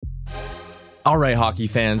All right, hockey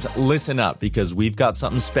fans, listen up because we've got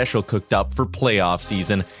something special cooked up for playoff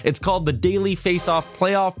season. It's called the Daily Face-Off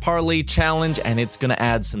Playoff Parlay Challenge, and it's going to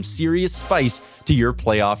add some serious spice to your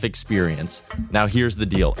playoff experience. Now, here's the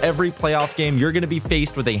deal. Every playoff game, you're going to be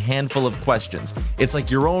faced with a handful of questions. It's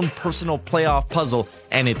like your own personal playoff puzzle,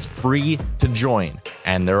 and it's free to join.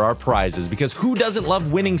 And there are prizes, because who doesn't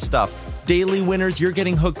love winning stuff? Daily winners, you're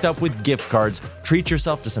getting hooked up with gift cards. Treat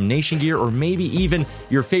yourself to some Nation gear or maybe even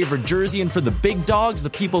your favorite jersey. And for the big dogs, the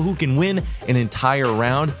people who can win an entire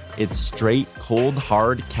round, it's straight, cold,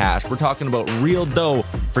 hard cash. We're talking about real dough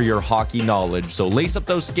for your hockey knowledge. So lace up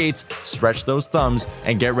those skates, stretch those thumbs,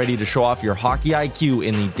 and get ready to show off your hockey IQ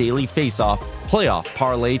in the Daily Face-Off Playoff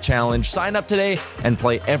Parlay Challenge. Sign up today and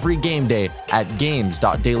play every game day at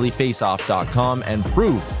games.dailyfaceoff.com and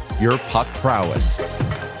prove your puck prowess.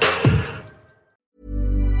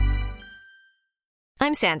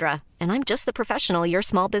 I'm Sandra, and I'm just the professional your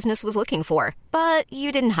small business was looking for. But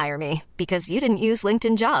you didn't hire me because you didn't use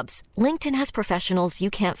LinkedIn Jobs. LinkedIn has professionals you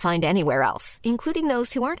can't find anywhere else, including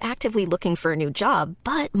those who aren't actively looking for a new job,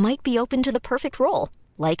 but might be open to the perfect role,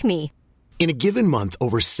 like me. In a given month,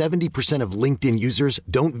 over 70% of LinkedIn users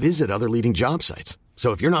don't visit other leading job sites.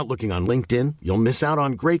 So if you're not looking on LinkedIn, you'll miss out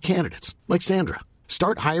on great candidates like Sandra.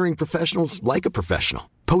 Start hiring professionals like a professional.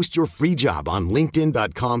 Post your free job on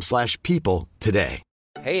linkedin.com/people today.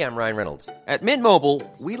 Hey, I'm Ryan Reynolds. At Mint Mobile,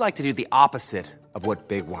 we like to do the opposite of what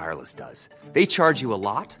Big Wireless does. They charge you a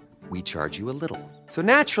lot, we charge you a little. So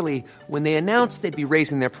naturally, when they announced they'd be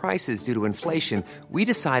raising their prices due to inflation, we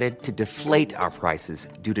decided to deflate our prices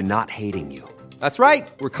due to not hating you. That's right.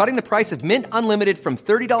 We're cutting the price of Mint Unlimited from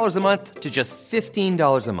 $30 a month to just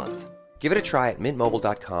 $15 a month. Give it a try at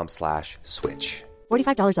mintmobile.com/switch.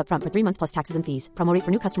 $45 up front for 3 months plus taxes and fees. Promo rate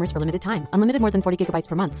for new customers for limited time. Unlimited more than 40 gigabytes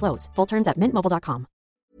per month. Slows full terms at mintmobile.com.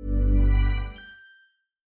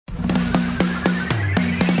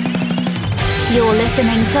 You're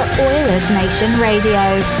listening to Oilers Nation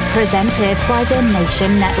Radio, presented by the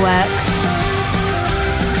Nation Network.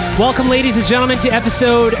 Welcome, ladies and gentlemen, to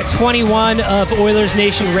episode 21 of Oilers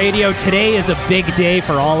Nation Radio. Today is a big day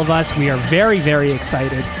for all of us. We are very, very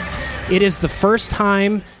excited. It is the first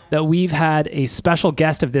time that we've had a special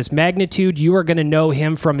guest of this magnitude. You are going to know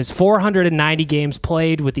him from his 490 games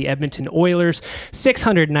played with the Edmonton Oilers,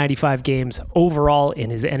 695 games overall in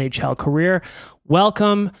his NHL career.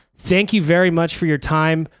 Welcome. Thank you very much for your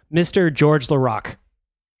time, Mr. George Laraque.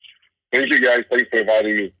 Thank you, guys. Thanks for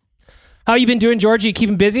inviting me. How you been doing, George? You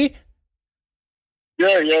keeping busy?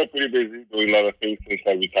 Yeah, pretty busy. Doing a lot of things since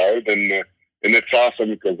I retired. And it's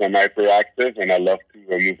awesome because I'm hyperactive and I love to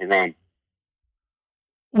move around.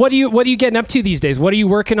 What are you getting up to these days? What are you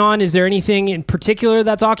working on? Is there anything in particular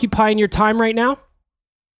that's occupying your time right now?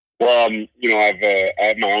 Well, I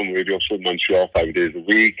have my own radio show in Montreal 5 days a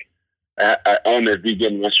week. I own a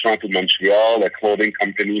vegan restaurant in Montreal, a clothing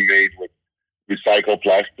company made with recycled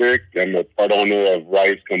plastic. I'm a part owner of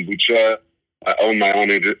Rise Kombucha. I own my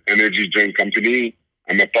own energy drink company.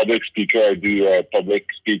 I'm a public speaker. I do public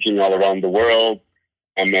speaking all around the world.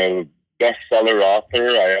 I'm a bestseller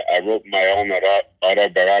author. I wrote my own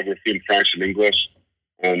autobiography in French and English,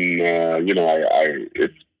 and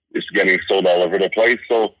it's getting sold all over the place.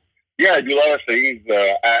 So yeah, I do a lot of things.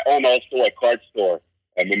 I own also a card store,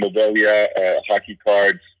 memorabilia, hockey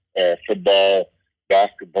cards, football,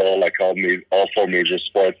 basketball, like all four major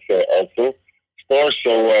sports also store.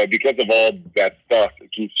 So because of all that stuff,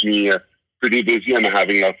 it keeps me pretty busy and I'm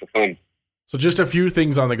having lots of fun. So just a few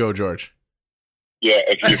things on the go, George. Yeah,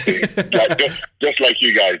 a few things. just like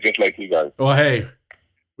you guys. Well, hey,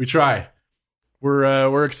 we try.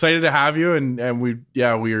 We're excited to have you, and we're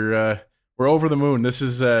over the moon. This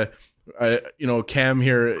is Cam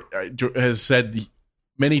here has said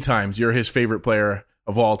many times you're his favorite player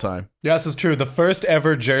of all time. Yes, it's true. The first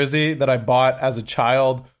ever jersey that I bought as a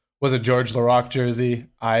child was a George Laraque jersey.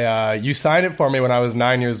 You signed it for me when I was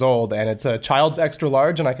 9 years old, and it's a child's extra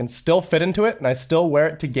large, and I can still fit into it, and I still wear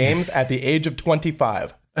it to games at the age of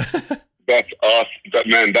 25. That's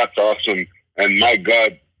awesome, that's awesome. And my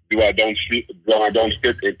God, I don't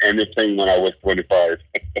fit in anything when I was 25.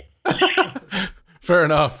 Fair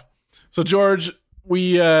enough. So George,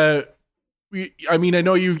 I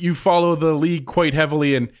know you follow the league quite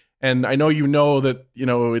heavily, and I know that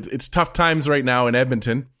it's tough times right now in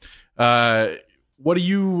Edmonton. What are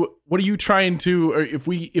you trying to, or if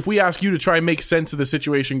we ask you to try and make sense of the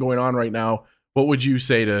situation going on right now, what would you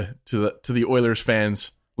say to the Oilers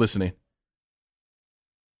fans listening?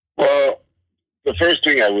 Well, the first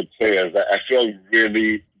thing I would say is that I feel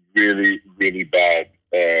really, really, really bad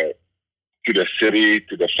to the city,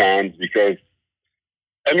 to the fans, because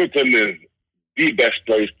Edmonton is the best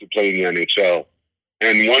place to play in the NHL.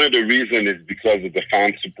 And one of the reasons is because of the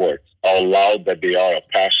fan support, how loud that they are, how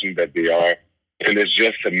passionate that they are. And it's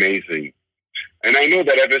just amazing. And I know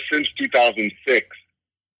that ever since 2006,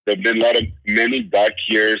 there have been many dark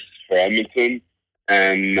years for Edmonton.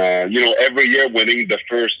 And, every year winning the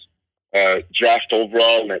first draft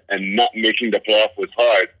overall and not making the playoff was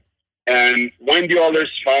hard. And when the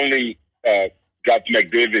Oilers finally got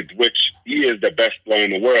McDavid, which he is the best player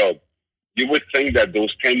in the world, you would think that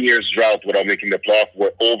those 10 years drought without making the playoff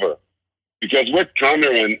were over. Because with Connor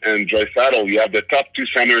and Draisaitl, you have the top two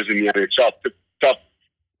centers in the NHL, top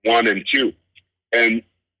 1 and 2. And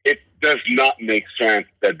it does not make sense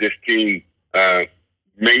that this team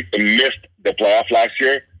missed the playoff last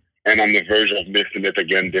year and on the verge of missing it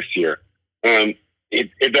again this year.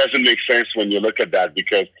 It doesn't make sense when you look at that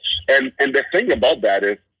because, and the thing about that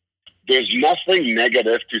is there's nothing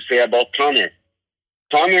negative to say about Connor.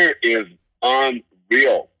 Connor is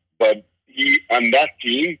unreal, but he on that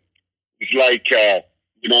team is like,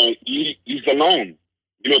 he's alone.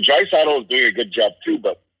 Draisaitl is doing a good job too,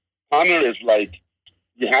 but Connor is like,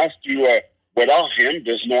 he has to, without him,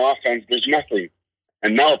 there's no offense, there's nothing.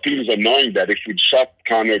 And now teams are knowing that if you shut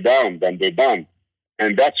Connor down, then they're done.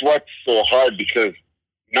 And that's what's so hard because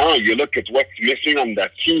now you look at what's missing on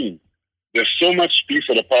that team. There's so much piece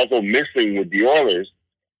of the puzzle missing with the Oilers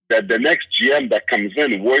that the next GM that comes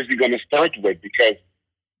in, where's he going to start with? Because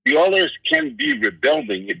the Oilers can't be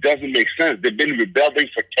rebuilding. It doesn't make sense. They've been rebuilding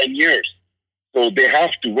for 10 years. So they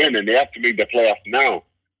have to win and they have to make the playoff now.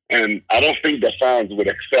 And I don't think the fans would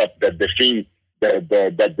accept that the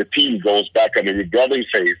team goes back on the rebuilding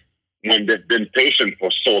phase when they've been patient for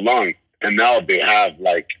so long. And now they have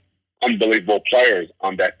unbelievable players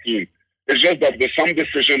on that team. It's just that there's some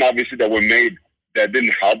decisions obviously that were made that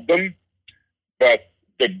didn't help them. But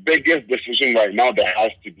the biggest decision right now that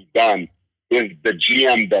has to be done is the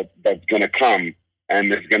GM that's going to come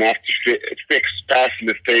and is going to have to fix past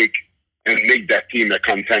mistake and make that team a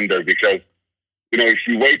contender because, if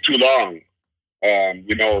you wait too long,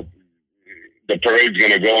 the parade's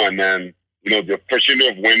going to go and then, the opportunity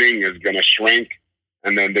of winning is going to shrink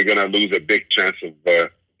and then they're going to lose a big chance of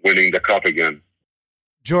winning the cup again.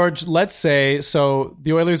 George, let's say, so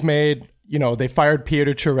the Oilers made, they fired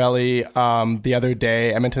Peter Chiarelli the other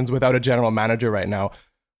day. Edmonton's without a general manager right now.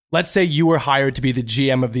 Let's say you were hired to be the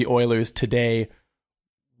GM of the Oilers today.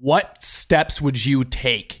 What steps would you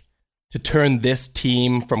take to turn this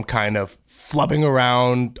team from kind of flubbing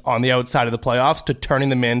around on the outside of the playoffs to turning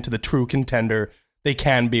them into the true contender they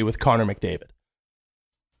can be with Connor McDavid?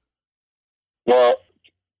 Well,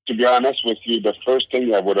 to be honest with you, the first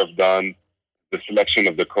thing I would have done, the selection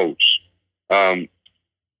of the coach. When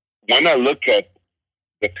I look at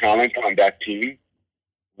the talent on that team,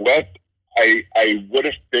 what I would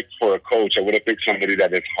have picked for a coach, I would have picked somebody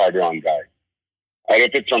that is harder on guys. I would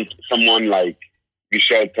have picked someone like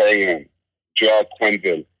Michel Therrien, Joel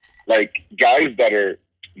Quenneville, guys that are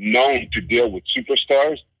known to deal with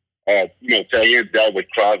superstars. Therrien dealt with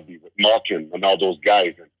Crosby, with Malkin, and all those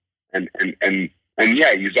guys. And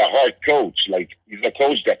yeah, he's a hard coach. He's a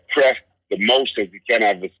coach that pressed the most as he can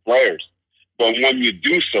of his players. But when you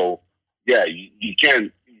do so, yeah, you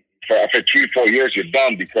can't. For 3-4 years, you're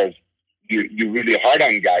done because you're really hard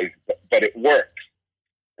on guys, but it works.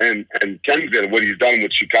 And Quenneville, what he's done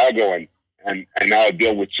with Chicago and now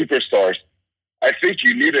deal with superstars, I think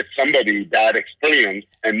you needed somebody that experienced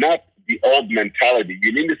and not the old mentality.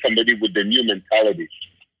 You needed somebody with the new mentality.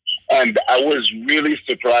 And I was really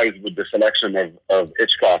surprised with the selection of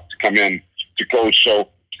Hitchcock to come in to coach. So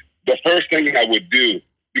the first thing I would do,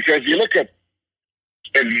 because you look at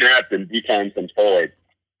in net and defense and forward,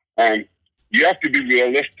 you have to be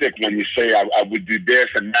realistic when you say I would do this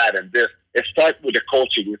and that and this. It starts with the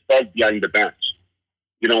coaching. It starts behind the bench,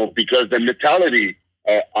 because the mentality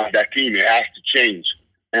on that team, it has to change.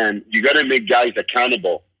 And you got to make guys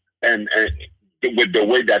accountable and with the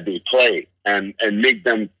way that they play and make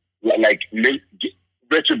them make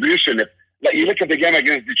retribution. You look at the game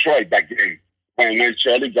against Detroit that game when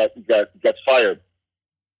Charlie got fired.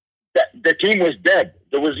 The team was dead.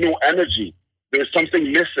 There was no energy. There was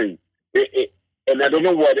something missing. And I don't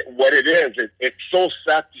know what it is. It's so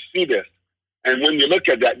sad to see this. And when you look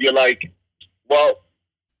at that, you're like, well,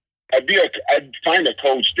 I'd find a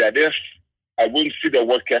coach that if I wouldn't see the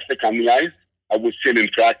work ethic on the ice, I would sit in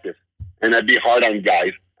practice. And I'd be hard on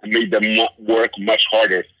guys and make them work much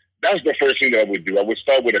harder. That's the first thing that I would do. I would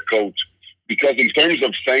start with a coach. Because in terms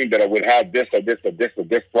of saying that I would have this or this or this or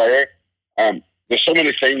this player, there's so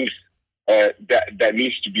many things that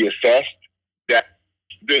needs to be assessed that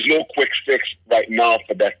there's no quick fix right now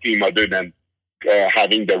for that team other than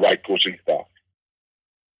having the right coaching staff.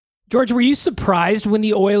 George, were you surprised when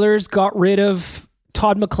the Oilers got rid of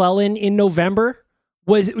Todd McLellan in November?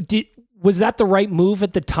 Was that the right move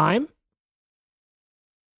at the time?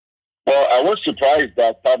 Well, I was surprised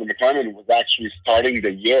that Todd McLellan was actually starting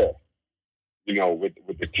the year,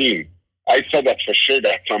 with the team. I said that for sure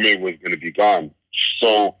that Tommy was going to be gone.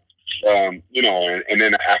 So, and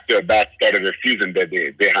then after a bad start of the season, that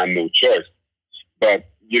they had no choice. But,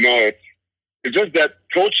 it's just that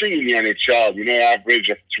coaching in the NHL, average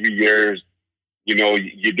of 3 years, you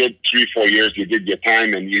did 3-4 years, you did your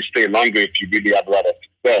time, and you stay longer if you really have a lot of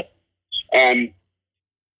success. And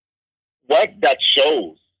what that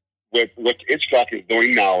shows with what Hitchcock is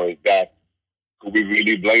doing now is that we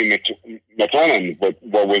really blame McLellan for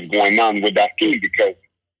what was going on with that team, because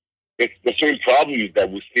it's the same problems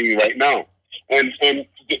that we're seeing right now. And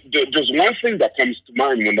there's one thing that comes to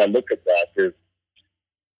mind when I look at that is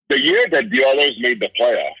the year that the Oilers made the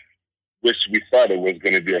playoff, which we thought it was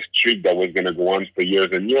going to be a streak that was going to go on for years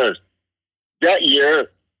and years. That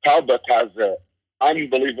year, Talbot has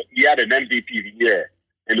unbelievable. He had an MVP year,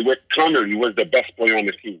 and with Connor, he was the best player on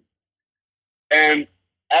the team. And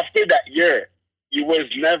after that year, he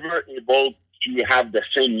was never able to have the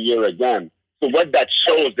same year again. So what that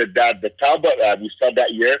shows that the Talbot we saw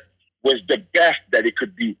that year was the best that it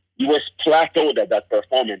could be. He was plateaued at that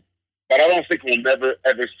performance. But I don't think we'll never,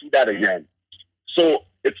 ever see that again. So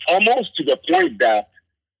it's almost to the point that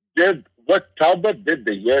what Talbot did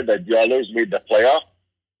the year that the Oilers made the playoff,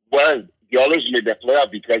 well, the Oilers made the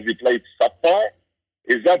playoff because he played subpar.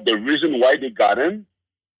 Is that the reason why they got in?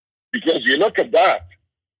 Because you look at that.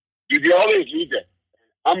 Do the Oilers need an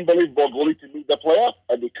unbelievable goalie to make the playoff,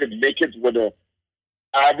 or they could make it with an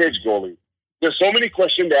average goalie? There's so many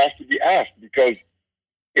questions that have to be asked because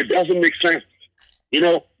it doesn't make sense.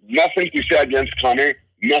 Nothing to say against Connor,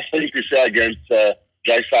 nothing to say against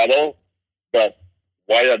Draisaitl, but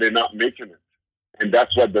why are they not making it? And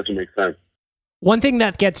that's what doesn't make sense. One thing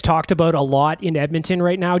that gets talked about a lot in Edmonton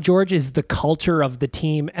right now, George, is the culture of the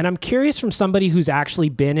team. And I'm curious, from somebody who's actually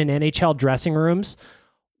been in NHL dressing rooms,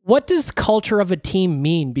 what does the culture of a team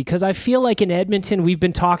mean? Because I feel like in Edmonton, we've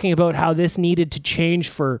been talking about how this needed to change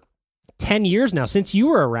for 10 years now, since you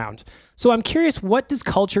were around. So I'm curious, what does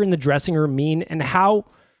culture in the dressing room mean, and how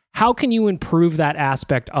can you improve that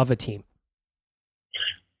aspect of a team?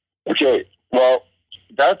 Okay, well,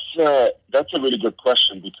 that's a really good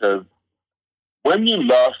question, because when you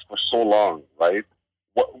lost for so long, right?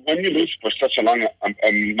 When you lose for such a long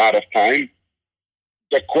amount of time,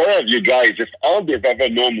 the core of you guys, if all they've ever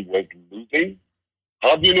known was losing,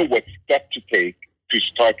 how do you know what step to take to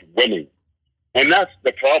start winning? And that's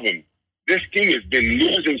the problem. This team has been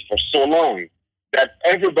losing for so long that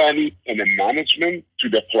everybody in the management to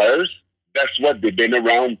the players, that's what they've been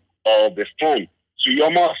around all this time. So you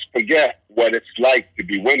almost forget what it's like to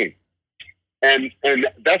be winning. And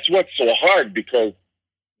that's what's so hard, because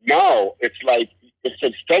now it's like it's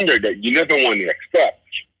a standard that you never want to accept.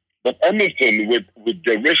 But Edmonton, with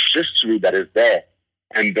the rich history that is there,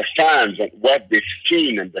 and the fans and what they've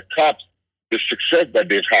seen and the cups, the success that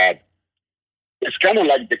they've had, it's kind of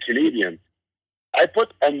like the Canadians. I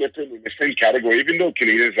put Edmonton in the same category, even though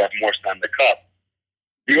Canadians have more Stanley Cup.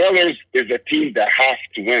 The Oilers is a team that has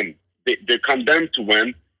to win. They're condemned to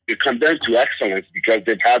win. They're condemned to excellence because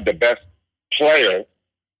they've had the best player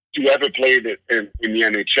to ever play in the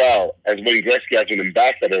NHL. As Wayne Gretzky as an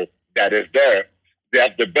ambassador that is there, they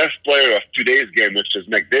have the best player of today's game, which is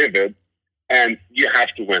McDavid, and you have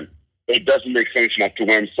to win. It doesn't make sense not to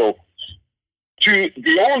win. So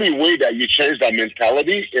the only way that you change that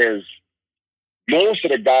mentality is most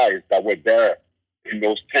of the guys that were there in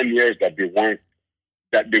those 10 years that they weren't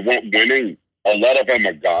winning, a lot of them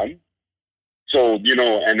are gone. So,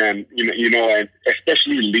 and then, and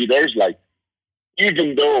especially leaders, like,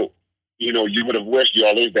 even though, you would have wished the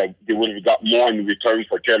others that they would have got more in return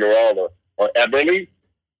for Taylor Hall or Eberle,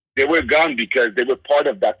 they were gone because they were part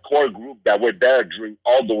of that core group that were there during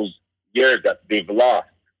all those years that they've lost.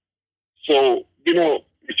 So,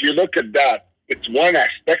 if you look at that, it's one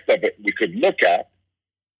aspect of it we could look at,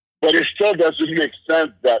 but it still doesn't make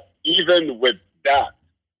sense that even with that,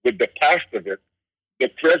 with the past of it, the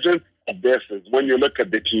present of this is when you look at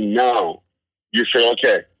the team now, you say,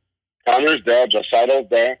 okay, Connor's there, Draisaitl's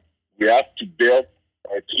there. We have to build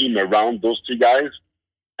our team around those two guys.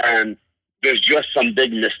 And there's just some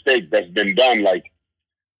big mistake that's been done. And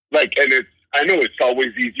I know it's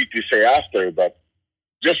always easy to say after, but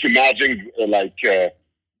just imagine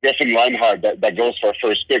Griffin Reinhardt that goes for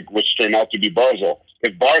first pick, which turned out to be Barzal.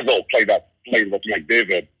 If Barzal played with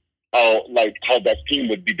McDavid, how that team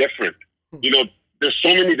would be different. There's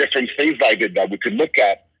so many different things like it that we could look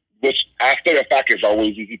at which after the fact is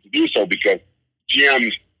always easy to do so because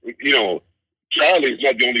GMs, Charlie is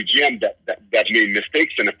not the only GM that made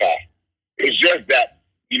mistakes in the past. It's just that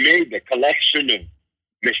he made a collection of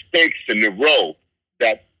mistakes in a row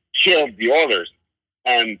that killed the Oilers.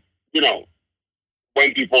 And,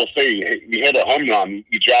 when people say he hit a home run,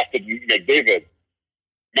 he drafted McDavid.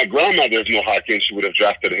 My grandmother's no hockey and she would have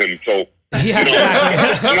drafted him. So,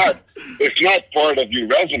 it's not part of your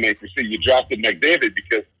resume to say you drafted McDavid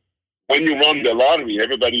because when you won the lottery,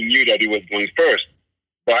 everybody knew that he was going first.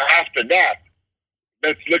 But after that,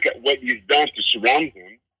 let's look at what he's done to surround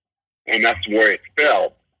him, and that's where it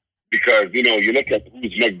fell. Because, you look at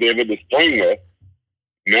who's McDavid is playing with,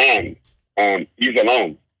 man, he's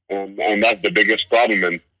alone. And that's the biggest problem.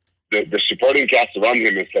 And the supporting cast around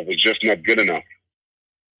him and stuff is just not good enough.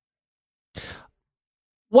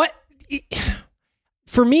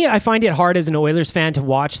 For me, I find it hard as an Oilers fan to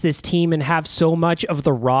watch this team and have so much of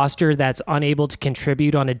the roster that's unable to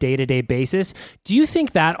contribute on a day-to-day basis. Do you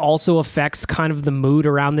think that also affects kind of the mood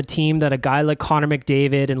around the team that a guy like Connor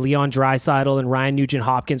McDavid and Leon Draisaitl and Ryan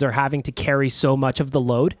Nugent-Hopkins are having to carry so much of the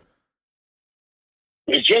load?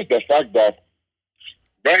 It's just the fact that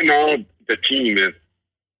right now the team is,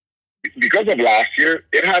 because of last year,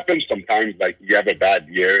 it happens sometimes like you have a bad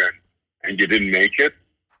year and you didn't make it.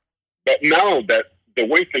 But now that the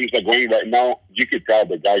way things are going right now, you could tell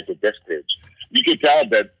the guys are discouraged. You could tell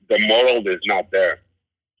that the moral is not there.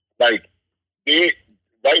 Like,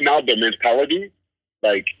 right now, the mentality,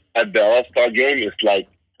 like, at the All-Star game, is like,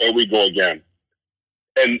 here we go again.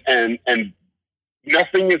 And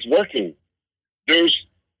nothing is working.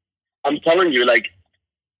 I'm telling you, like,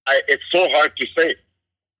 it's so hard to say.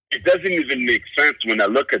 It doesn't even make sense when I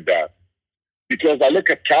look at that. Because I look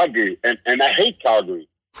at Calgary, and I hate Calgary.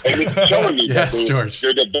 And it's showing me yes, that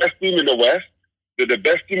they're the best team in the West. They're the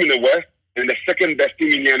best team in the West and the second best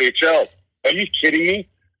team in the NHL. Are you kidding me?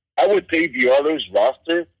 I would take the Oilers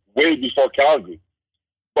roster way before Calgary.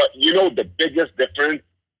 But the biggest difference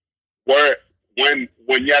when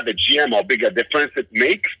you have a GM, how big a difference it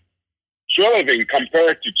makes? Sullivan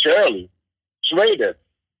compared to Charlie traded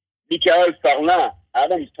Michael Ferland,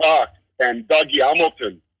 Adam Fox, and Dougie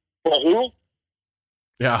Hamilton. For who?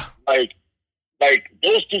 Yeah. Like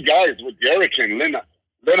those two guys with the Hurricane,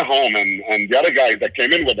 Lindholm and the other guys that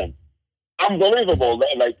came in with them. Unbelievable,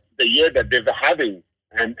 like the year that they're having.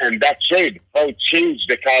 And that trade, how it changed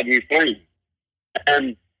the Calgary Flames.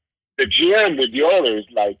 And the GM with the Oilers,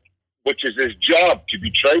 which is his job to be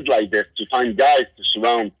traded like this, to find guys to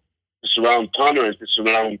surround Connor and to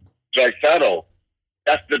surround Draisaitl.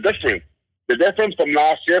 That's the difference. The difference from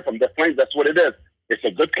last year, from the Flames, that's what it is. It's a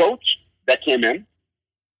good coach that came in.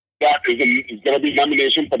 That is going to be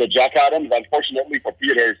nomination for the Jack Adams. Unfortunately for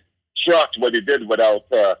Peters, shocked what he did without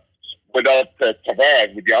Tavares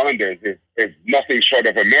with the Islanders is nothing short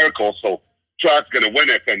of a miracle. So Trout's going to win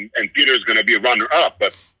it, and Peters going to be a runner-up.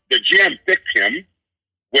 But the GM picked him,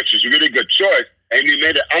 which is a really good choice, and he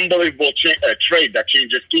made an unbelievable trade that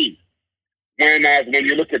changed his team. Whereas when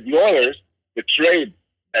you look at the Oilers, the trade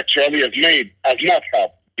that Charlie has made has not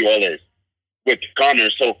helped the Oilers with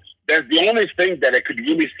Connor. So that's the only thing that I could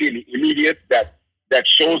really see in the immediate that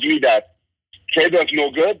shows me that trade was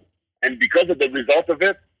no good. And because of the result of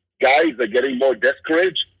it, guys are getting more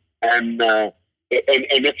discouraged and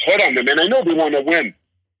it's hard on them. And I know they want to win.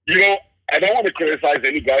 I don't want to criticize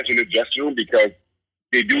any guys in the dressing room because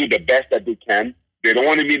they do the best that they can. They don't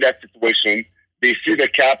want to be in that situation. They see the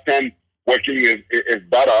captain working his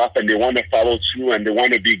butt off and they want to follow through and they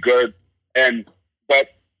want to be good. But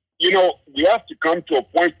we have to come to a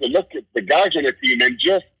point to look at the guys on the team and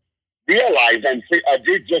just realize and say, are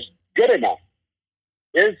they just good enough?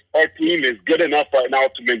 Is our team is good enough right now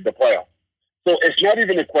to make the playoffs? So it's not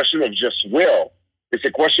even a question of just will. It's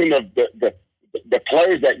a question of the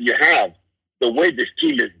players that you have, the way this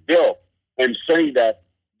team is built, and saying that,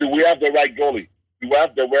 do we have the right goalie? Do we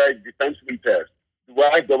have the right defenseman pairs? Do we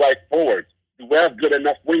have the right forwards? Do we have good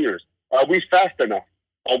enough wingers? Are we fast enough?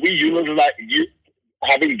 Are we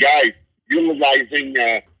having guys utilizing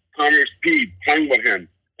Connor's speed, playing with him?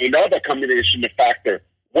 Another combination of factor.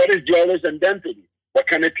 What is the Oilers' identity? What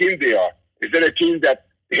kind of team they are? Is that a team that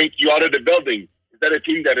hates you out of the building? Is that a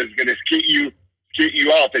team that is going to skate you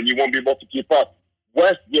out and you won't be able to keep up?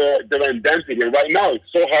 What's their identity? And right now, it's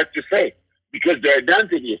so hard to say because their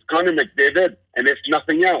identity is Connor McDavid and it's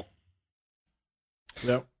nothing else.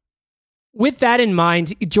 Yep. With that in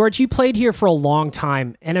mind, George, you played here for a long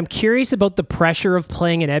time, and I'm curious about the pressure of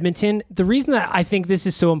playing in Edmonton. The reason that I think this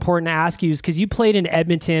is so important to ask you is because you played in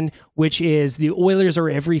Edmonton, which is the Oilers are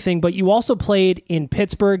everything, but you also played in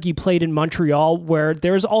Pittsburgh, you played in Montreal, where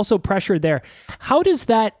there's also pressure there. How does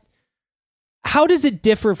that How does it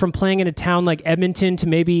differ from playing in a town like Edmonton to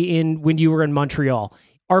maybe when you were in Montreal?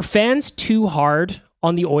 Are fans too hard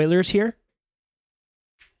on the Oilers here?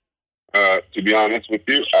 To be honest with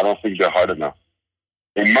you, I don't think they're hard enough.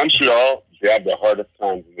 In Montreal, they have the hardest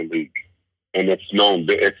fans in the league, and it's known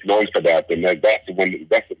for that. And that's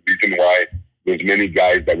the reason why there's many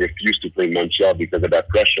guys that refuse to play in Montreal because of that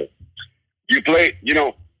pressure.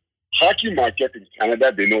 Hockey market in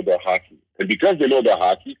Canada, they know their hockey. And because they know their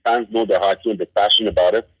hockey, fans know their hockey and they're passionate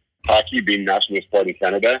about it, hockey being national sport in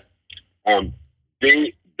Canada,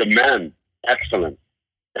 they demand excellence.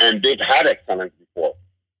 And they've had excellence before.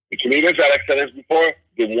 The Canadians had excellence before,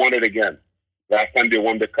 they want it again. Last time they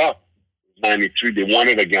won the Cup, 93, they won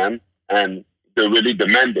it again, and they're really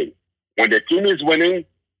demanding. When the team is winning,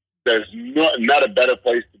 there's not a better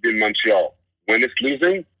place to be in Montreal. When it's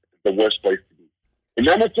losing, it's the worst place to be. In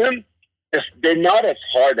Edmonton, they're not as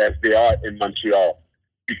hard as they are in Montreal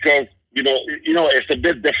because, it's a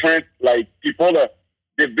bit different. Like,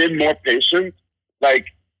 they've been more patient. Like,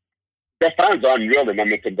 the fans are unreal in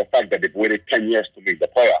Edmonton, the fact that they've waited 10 years to make the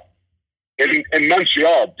playoff. In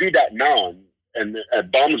Montreal, do that now, and a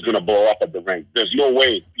bomb is going to blow up at the rink. There's no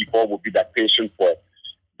way people will be that patient for it.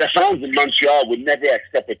 The fans in Montreal would never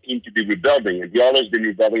accept a team to be rebuilding, and the Oilers been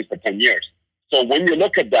rebuilding for 10 years. So when you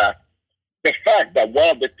look at that, the fact that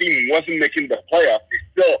while the team wasn't making the playoff, they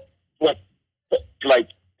still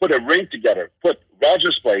put a ring together, put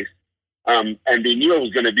Rogers Place, and they knew it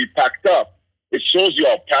was going to be packed up. It shows you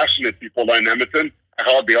how passionate people are in Edmonton and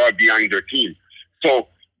how they are behind their team. So,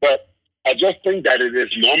 but I just think that it is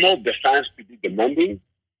normal the fans to be demanding.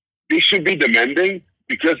 They should be demanding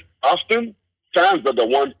because often fans are the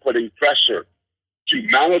ones putting pressure to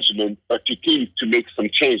management or to teams to make some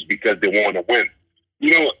change because they want to win.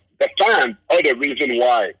 The fans are the reason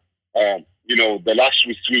why, the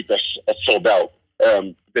luxury suites are sold out.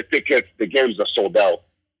 The tickets, the games are sold out.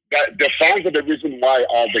 The fans are the reason why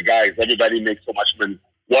everybody makes so much money,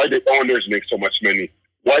 why the owners make so much money,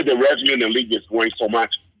 why the revenue in the league is growing so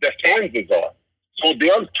much. The fans are. So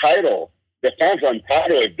they're entitled. The fans are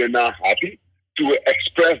entitled if they're not happy to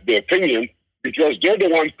express their opinion because they're the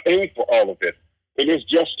ones paying for all of it. It is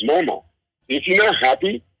just normal. If you're not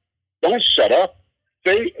happy, don't shut up.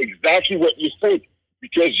 Say exactly what you think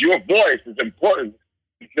because your voice is important.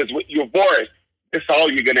 Because with your voice, this is how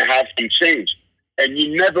you're going to have some change. And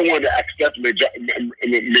you never want to accept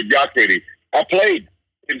mediocrity. I played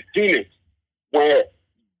in Phoenix where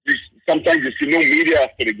sometimes you see no media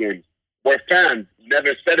after the games, where fans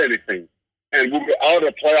never said anything. And we were out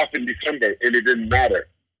of playoff in December, and it didn't matter.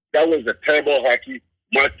 That was a terrible hockey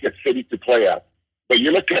market city to play at. But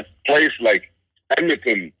you look at places like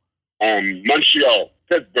Edmonton, Montreal,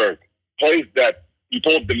 Pittsburgh, places that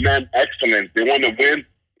people demand excellence. They want to win.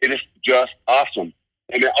 It is just awesome.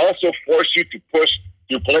 And it also forces you to push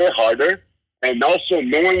to play harder. And also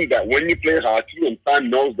knowing that when you play hockey and fan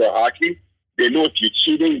knows the hockey, they know if you're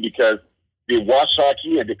cheating because they watch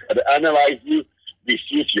hockey and they can analyze you. They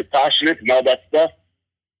see if you're passionate and all that stuff.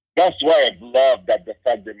 That's why I love that the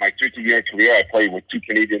fact that my 13-year career I played with 2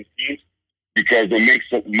 Canadian teams because it makes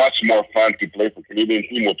it much more fun to play for Canadian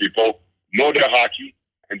team where people know their hockey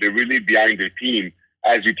and they're really behind their team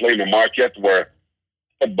as you play in a market where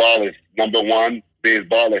football is number one,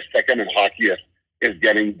 baseball is second, and hockey is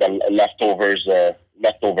getting the leftover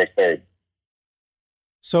third.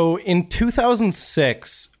 So in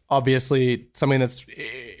 2006, obviously something that's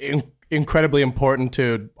incredibly important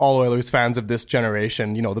to all Oilers fans of this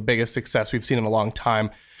generation, the biggest success we've seen in a long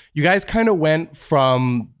time. You guys kind of went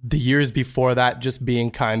from the years before that just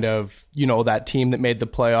being kind of, that team that made the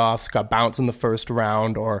playoffs, got bounced in the first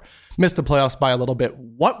round or missed the playoffs by a little bit.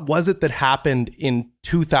 What was it that happened in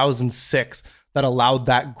 2006 that allowed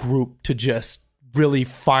that group to just really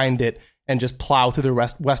find it and just plow through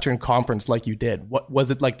the Western Conference like you did? What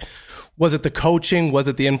was it like? Was it the coaching? Was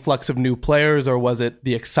it the influx of new players, or was it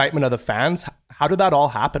the excitement of the fans? How did that all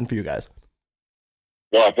happen for you guys?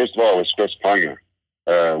 Well, first of all, it was Chris Pronger.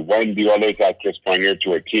 When the Oilers got Chris Pronger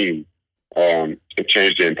to a team, it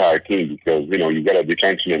changed the entire team because, you got a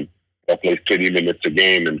defenseman that plays 20 minutes a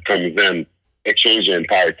game and comes in. It changed the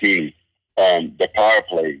entire team. The power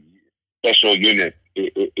play, special unit,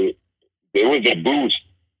 it was a boost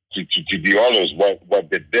to the Oilers, what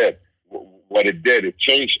they did. What it did, it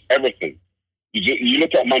changed everything. You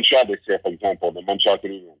look at Montreal this year, for example, the Montreal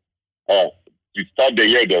Canadiens. To start the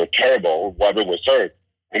year, they were terrible. Weber was hurt.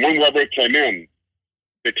 And when Weber came in,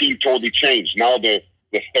 the team totally changed. Now they're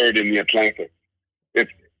third in the Atlantic.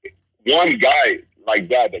 It's one guy like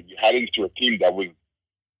that you had into a team that was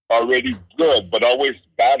already good, but always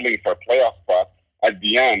battling for a playoff spot at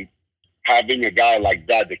the end. having a guy like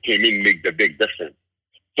that came in make the big difference.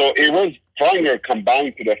 So it was Pronger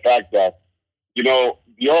combined to the fact that, you know,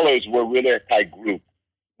 the Oilers were really a tight group.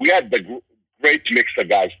 We had the great mix of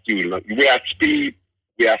guys too. Like, we had speed,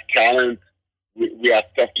 we had talent, we had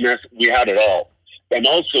toughness, we had it all. And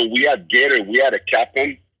also we had Gator, we had a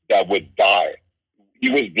captain that would die. He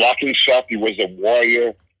was blocking shot, he was a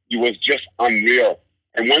warrior, he was just unreal.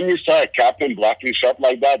 And when you saw a captain blocking shot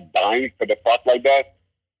like that, dying for the puck like that,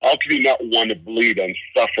 how could you not want to bleed and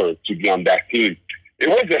suffer to be on that team? It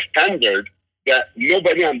was a standard that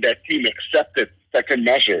nobody on that team accepted second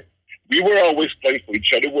measure. We were always playing for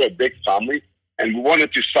each other. We're a big family, and we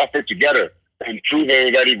wanted to suffer together and prove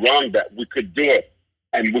everybody wrong that we could do it,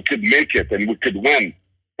 and we could make it, and we could win.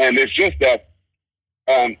 And it's just that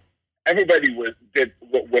everybody was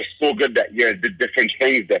so good that year, did different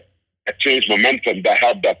things that changed momentum, that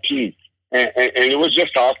helped that team. And it was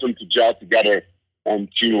just awesome to gel together and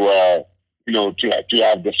to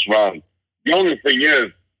have this run. The only thing is,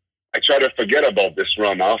 I try to forget about this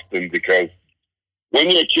run often because when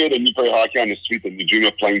you're a kid and you play hockey on the street and you dream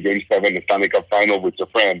of playing Game 7, the Stanley Cup Final with your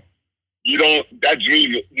friend, that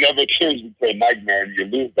dream never turns into a nightmare and you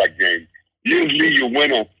lose that game. Usually you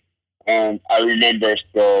win it. And I remember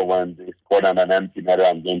still when they scored on an empty netter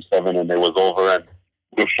on Game 7 and it was over and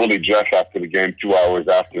we were fully dressed after the game 2 hours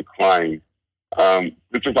after crying.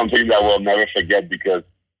 This is something that we'll never forget because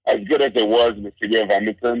as good as it was in the city of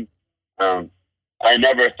Edmonton, I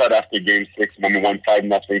never thought after Game 6 when we won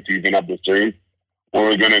 5-0 to even up the series, we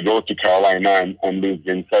were going to go to Carolina and lose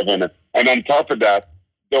Game 7. And on top of that,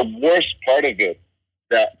 the worst part of it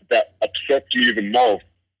that upset you even most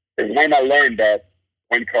is when I learned that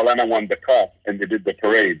when Carolina won the cup and they did the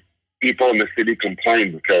parade, people in the city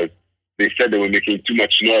complained because they said they were making too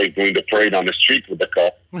much noise during the parade on the street with the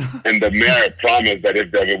cup. And the mayor promised that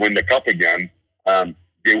if they ever win the cup again,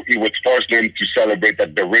 he would force them to celebrate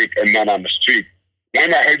at the rink and not on the street.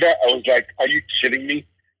 When I heard that, I was like, are you kidding me?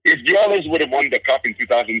 If the Oilers would have won the cup in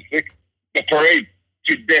 2006, the parade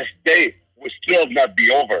to this day would still not be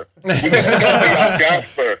over. We would still be on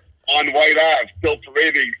Jasper, on White Ave, still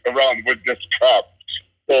parading around with this cup.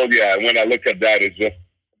 So, yeah, when I look at that, it's just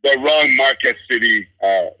the wrong Marquette City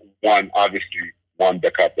obviously won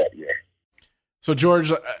the cup that year. So,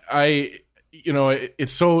 George,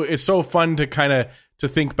 it's so fun to kind of to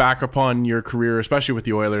think back upon your career, especially with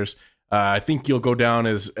the Oilers. I think you'll go down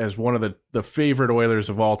as one of the favorite Oilers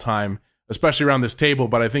of all time, especially around this table,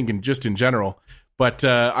 but I think in general. But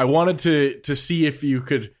I wanted to see if you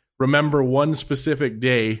could remember one specific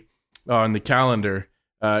day on the calendar.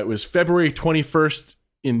 It was February 21st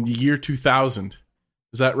in the year 2000.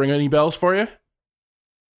 Does that ring any bells for you?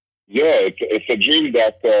 Yeah, it's a dream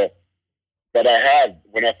that I had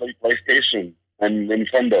when I played PlayStation and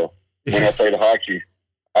Nintendo, when I played hockey.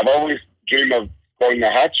 I've always dreamed of scoring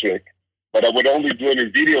a hat trick, but I would only do it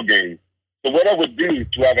in video games. So what I would do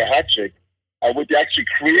to have a hat trick, I would actually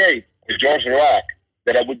create a George Laraque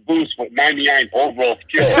that I would boost with 99 overall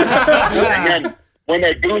skill. And then when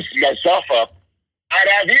I boost myself up, I'd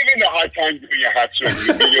have even a hard time doing a hat trick in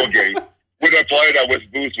a video game with a player that was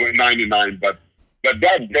boosted with 99. But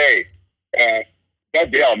that day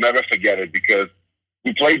I'll never forget it because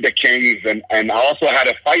we played the Kings and I also had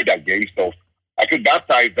a fight that game. So I could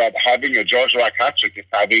baptize that having a George Laraque hat trick is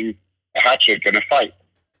having a hat trick and a fight.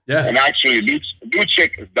 Yes. And actually,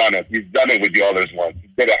 Lucic has done it. He's done it with the others once. He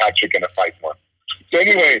did a hat trick and a fight once. So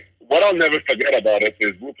anyway, what I'll never forget about it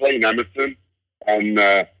is we played in Emerson, and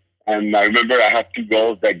I remember I had 2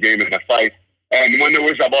 goals that game in a fight. And when there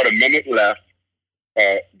was about a minute left,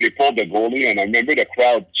 they pulled the goalie, and I remember the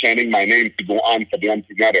crowd chanting my name to go on for the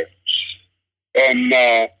empty netter. And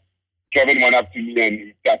Kevin went up to me and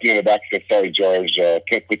he tapped me on the back and said, "Sorry, George,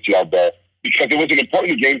 can't put you out there." Because it was an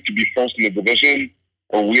important game to be first in the division,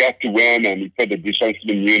 and we had to win, and he put the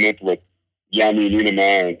defenseman unit with Yanni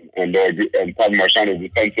Linema and Todd Marchand, the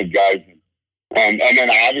defensive guys. And then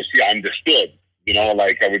obviously I understood,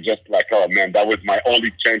 I was just like, oh man, that was my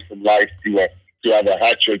only chance in life to have a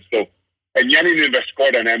hat trick. So, and Yanni Linema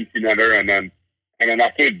scored an empty netter, and then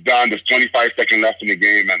after it's done, there's 25 seconds left in the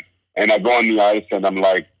game, and I go on the ice, and I'm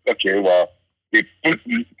like, okay, well,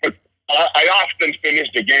 I often finish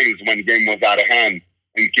the games when the game was out of hand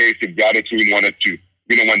in case if the other team wanted to,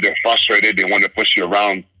 when they're frustrated, they want to push you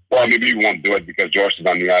around. Well, maybe you won't do it because George is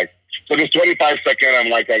on the ice. So there's 25 seconds, I'm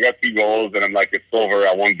like, I got 2 goals, and I'm like, it's over,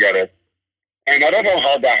 I won't get it. And I don't know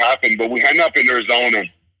how that happened, but we end up in their zone,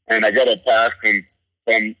 and I got a pass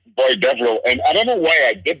from Boyd Devereaux. And I don't know why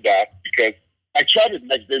I did that, because I tried it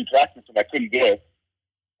next day in practice, and I couldn't do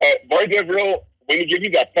it. Boyd Devereaux when you give me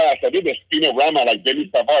that pass, I did a spinorama like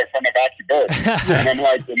Benny Savard in front of Aki Bird. And I'm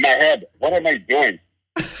like, in my head, what am I doing?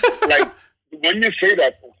 Like, when you say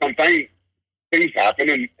that, sometimes things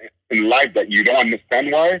happen in life that you don't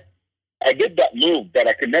understand why. I did that move that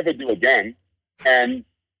I could never do again. And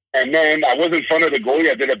then I was in front of the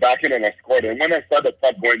goalie, I did a backhand and I scored. And when I saw the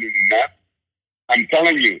puck going in the net, I'm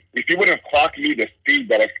telling you, if you would have clocked me the speed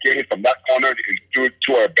that I skated from that corner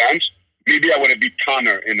to our bench, maybe I would have been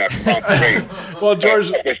Connor in that front way. Well, George,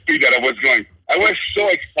 the speed that I was going. I was so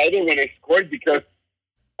excited when I scored because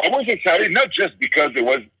I was excited not just because it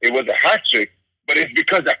was a hat trick, but it's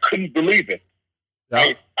because I couldn't believe it.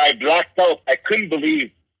 Yeah. I blacked out. I couldn't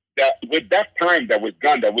believe that with that time that was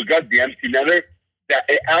gone, that we got the empty netter, that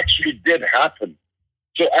it actually did happen.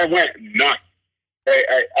 So I went nuts.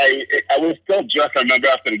 I was still just, I remember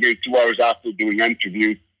after the game, 2 hours after doing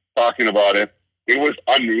interviews, talking about it. It was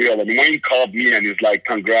unreal. And Wayne called me and he's like,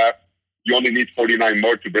 congrats, you only need 49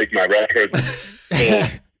 more to break my record.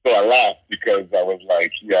 So I laughed because I was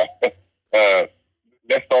like, yeah,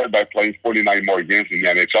 let's start by playing 49 more games in the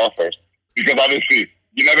NHL first. Because obviously,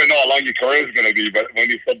 you never know how long your career is going to be. But when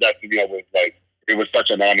you said that to me, I was like, it was such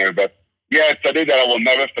an honor. But yeah, it's a day that I will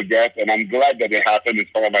never forget. And I'm glad that it happened in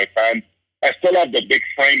front of my fans. I still have the big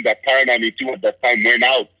frame that Paranami 2 at that time went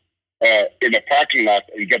out in the parking lot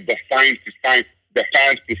and get the fans to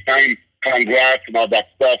sign congrats and all that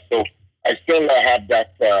stuff. So I still have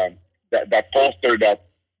that poster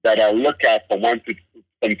that I look at from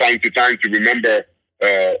time to time to remember,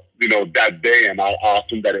 that day and how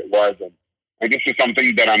awesome that it was. And this is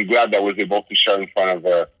something that I'm glad that I was able to share in front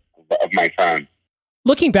of my fans.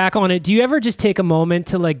 Looking back on it, do you ever just take a moment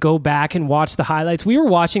to like go back and watch the highlights? We were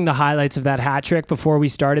watching the highlights of that hat trick before we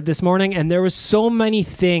started this morning, and there was so many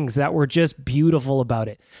things that were just beautiful about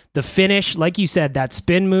it. The finish, like you said, that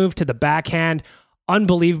spin move to the backhand,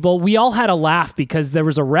 unbelievable. We all had a laugh because there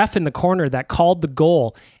was a ref in the corner that called the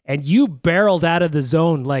goal, and you barreled out of the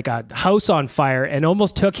zone like a house on fire and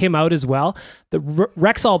almost took him out as well. The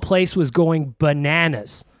Rexall Place was going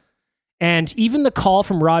bananas. And even the call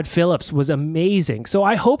from Rod Phillips was amazing. So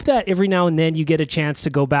I hope that every now and then you get a chance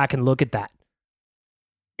to go back and look at that.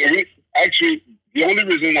 Actually, the only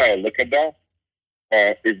reason why I look at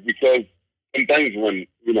that is because sometimes when,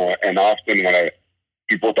 and often when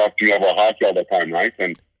people talk to me about hockey all the time, right?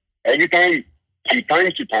 And every time, from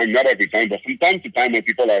time to time, not every time, but from time to time when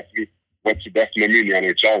people ask me what's the best memory in the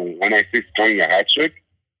NHL, when I say scoring a hat trick,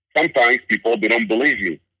 sometimes they don't believe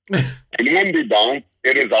me. And when they don't,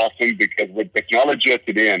 it is awesome because with technology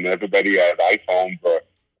today and everybody has iPhones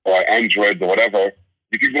or Androids or whatever,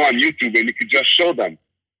 you can go on YouTube and you can just show them.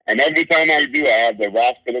 And every time I do, I have the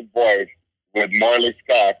Rod Phillips voice with Marley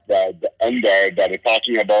Scott under that is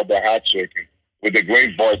talking about the hat trick with a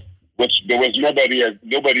great voice, which there was nobody as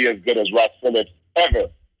good as Rod Phillips ever.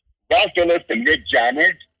 Rod Phillips and Rick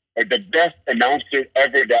Jannard are the best announcers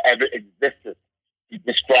ever that ever existed to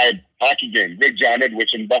describe hockey game. Rick Jannard,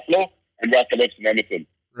 which in Buffalo, and Rod Phillips in Edmonton.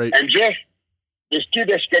 Right. And just, there's two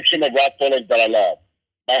descriptions of Rod Phillips that I love.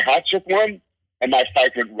 My hat trick one and my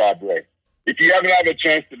fight with Rob Ray. If you haven't had a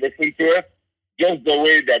chance to listen to it, just the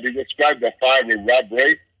way that he described the fight with Rob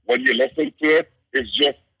Ray, when you listen to it, is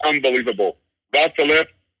just unbelievable. Rod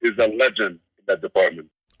Phillips is a legend in that department.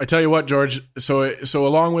 I tell you what, George, so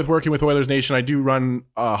along with working with Oilers Nation, I do run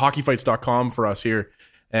hockeyfights.com for us here.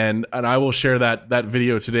 And I will share that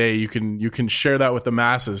video today. You can share that with the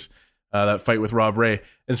masses. That fight with Rob Ray.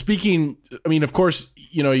 And speaking, I mean, of course,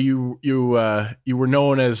 you were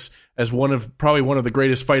known as probably one of the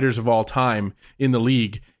greatest fighters of all time in the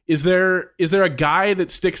league. Is there a guy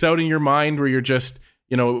that sticks out in your mind where you're just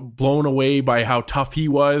blown away by how tough he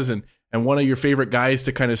was and one of your favorite guys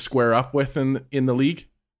to kind of square up with in the league?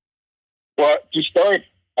 Well, to start,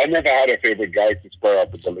 I never had a favorite guy to square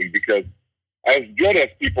up with the league because as good as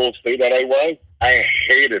people say that I was, I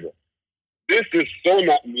hated it. This is so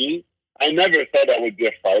not me. I never thought I would be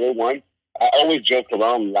a fighter once. I always joke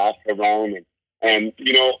around, laugh around, and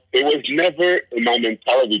it was never in my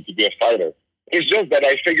mentality to be a fighter. It's just that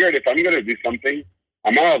I figured if I'm going to do something,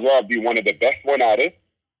 I might as well be one of the best one at it,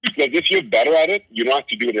 because if you're better at it, you don't have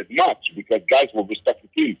to do it as much, because guys will respect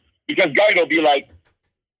the team. Because guys will be like,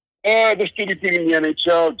 this TV team in the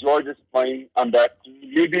NHL, George is playing on that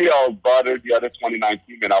team. Maybe I'll bother the other 29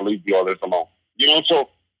 team and I'll leave the others alone. So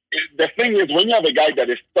the thing is, when you have a guy that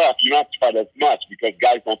is tough, you don't have to fight as much because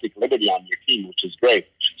guys don't take liberty on your team, which is great.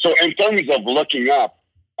 So in terms of looking up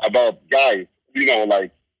about guys,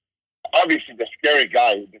 like obviously the scary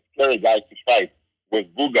guy to fight was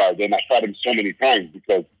Bugard, and I fought him so many times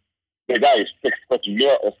because the guy is 6 foot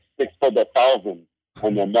 1,000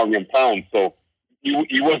 and 1,000,000 pounds. So he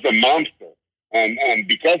was a monster. And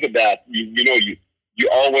because of that, you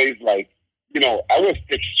always like, I was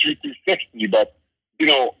 6'3", 260, but,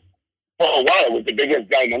 for a while I was the biggest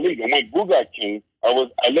guy in the league. And when Bugard came, I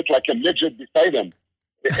looked like a midget beside him.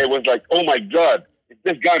 It was like, oh my God,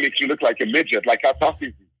 this guy makes you look like a midget, like how tough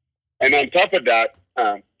is he? And on top of that,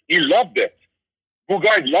 he loved it.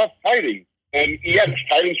 Bugard loved fighting. And he had a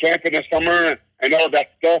fighting camp in the summer and all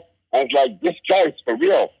that stuff. I was like, this guy is for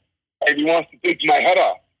real. And he wants to take my head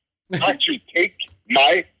off. Actually, take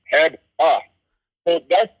my head off. So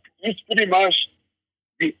he's pretty much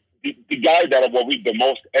the guy that I worried the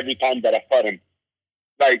most every time that I fought him.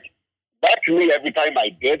 Like, actually, every time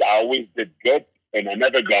I did, I always did good. And I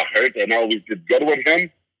never got hurt. And I always did good with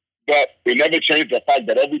him. But it never changed the fact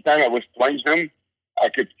that every time I was playing him, I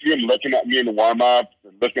could see him looking at me in the warm-ups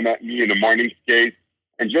and looking at me in the morning skate.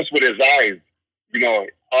 And just with his eyes,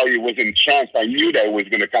 how he was in trance, I knew that he was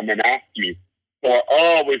going to come and ask me. So I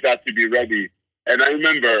always had to be ready. And I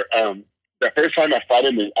remember the first time I fought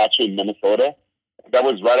him was actually in Minnesota. That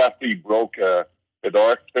was right after he broke the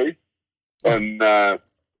Dorak's face. And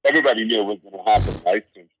everybody knew it was going to happen, right?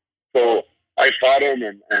 So I fought him,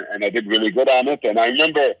 and I did really good on it. And I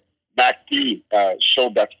remember Matt T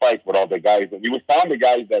showed that fight with all the guys. And he was telling the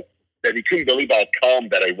guys that he couldn't believe how calm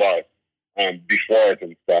that I was before it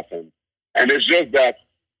and stuff. And it's just that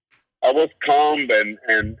I was calm and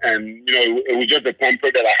it was just the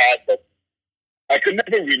temper that I had. But I could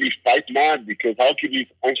never really fight mad, because how could you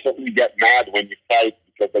instantly get mad when you fight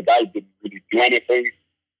because the guy didn't really do anything?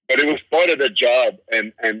 But it was part of the job,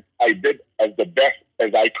 and I did as the best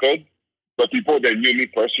as I could. But people that knew me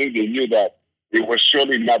personally, they knew that it was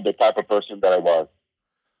surely not the type of person that I was.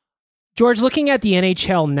 George, looking at the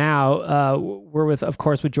NHL now, we're of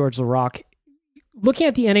course, with George Laraque. Looking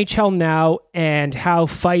at the NHL now and how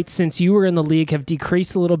fights since you were in the league have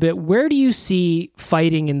decreased a little bit, where do you see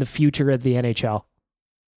fighting in the future of the NHL?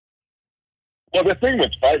 Well, the thing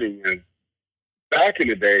with fighting is, back in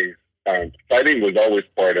the days, fighting was always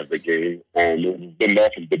part of the game, and it's been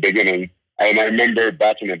there from the beginning. And I remember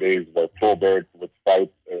back in the days where Probert would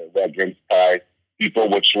fight against Ty. People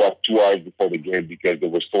would show up 2 hours before the game because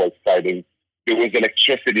it was so exciting. There was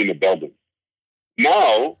electricity in the building.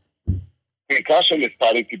 Now, concussion is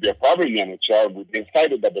starting to be a problem in the NHL. We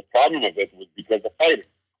decided that the problem of it was because of fighting.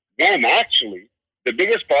 Then, actually, the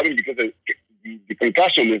biggest problem because of the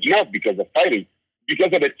concussion is not because of fighting, because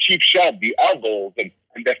of the cheap shot, the elbows, and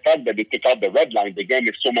the fact that they took out the red line. The game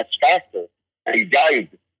is so much faster. And guys,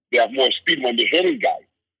 they have more speed when they're hitting guys.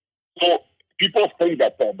 So people think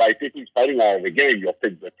that by taking fighting out of the game, you'll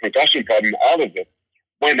take the concussion problem out of it,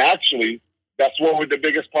 when actually that's where the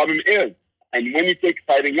biggest problem is. And when you take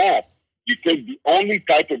fighting out, you take the only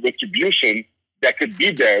type of retribution that could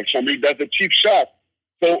be there if somebody does a cheap shot.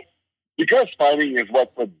 So because fighting is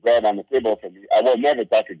what puts bread on the table for me, I will never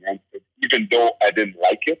talk against it, even though I didn't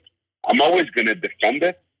like it. I'm always going to defend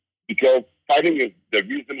it, because fighting is the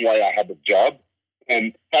reason why I have a job.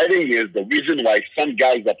 And fighting is the reason why some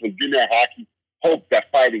guys that play junior hockey hope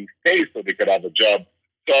that fighting stays so they could have a job.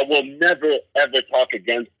 So I will never, ever talk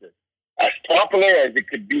against it. As popular as it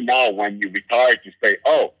could be now when you retire, to say,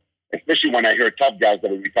 especially when I hear tough guys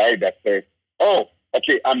that are retired that say,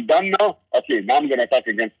 okay, I'm done now. Okay, now I'm going to talk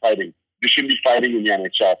against fighting. You shouldn't be fighting in the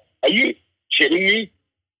NHL. Are you kidding me?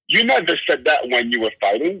 You never said that when you were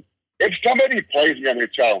fighting. If somebody plays in the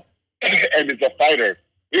NHL and is a fighter,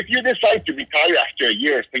 if you decide to retire after a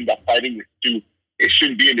year saying that fighting it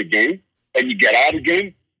shouldn't be in the game, and you get out of the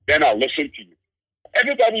game, then I'll listen to you.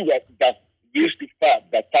 Everybody that used to fight,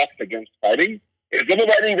 that talks against fighting, is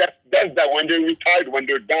everybody that does that when they're retired, when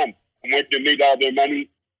they're done, and when they made all their money,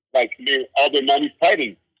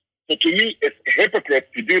 fighting. So to me, it's hypocrite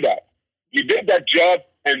to do that. You did that job,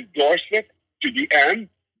 endorse it to the end,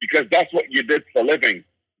 because that's what you did for a living.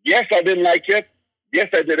 Yes, I didn't like it. Yes,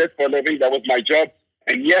 I did it for a living. That was my job.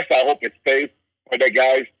 And yes, I hope it stays for the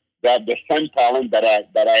guys that have the same talent that I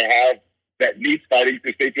have, that needs fighting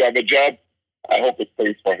to stay to have a job. I hope it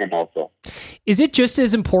stays for him also. Is it just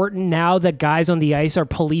as important now that guys on the ice are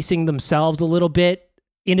policing themselves a little bit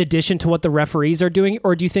in addition to what the referees are doing,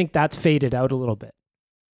 or do you think that's faded out a little bit?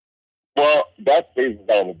 Well, that fades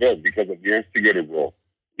out a bit because of the instigator rule.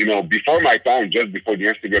 Before my time, just before the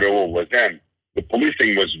instigator rule was in, the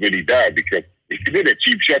policing was really there, because if you did a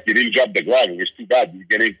cheap shot, you didn't drop the glove, it was too bad.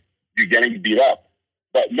 You're getting beat up.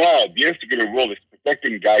 But now the instigator rule is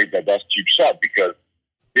protecting guys that does cheap shot, because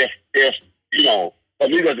if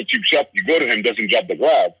somebody does a cheap shot, you go to him, doesn't drop the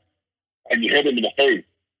glove, and you hit him in the face,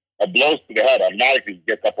 a blows to the head, automatically you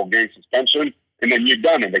get a couple game suspension, and then you're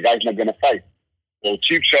done, and the guy's not going to fight. So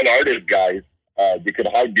cheap shot artist guys, they could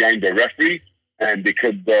hide behind the referee, and they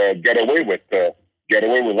could get away with lots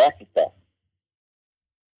of stuff.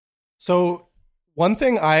 So one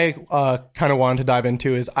thing I kind of wanted to dive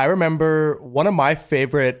into is I remember one of my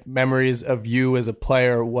favorite memories of you as a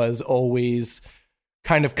player was always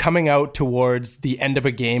kind of coming out towards the end of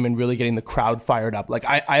a game and really getting the crowd fired up. Like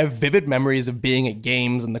I have vivid memories of being at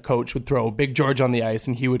games and the coach would throw Big George on the ice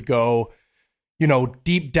and he would go,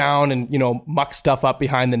 deep down and, muck stuff up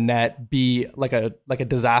behind the net, be like a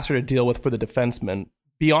disaster to deal with for the defenseman.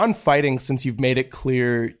 Beyond fighting, since you've made it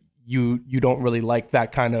clear you don't really like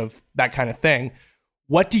that kind of thing,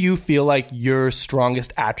 what do you feel like your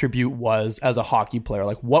strongest attribute was as a hockey player?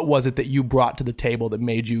 Like what was it that you brought to the table that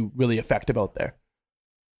made you really effective out there?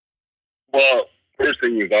 Well, first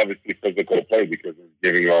thing is obviously physical play because it's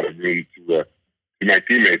giving a lot of room to my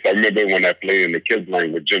teammates. I remember when I played in the kids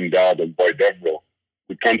line with Jim Dowd and Boyd Devereaux,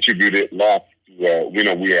 we contributed lots to,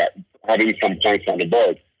 we are having some points on the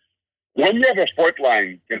board. When you have a fourth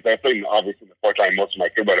line, because I played obviously the fourth line most of my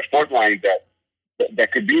career, but a fourth line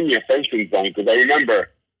that could be in the offensive zone, because I remember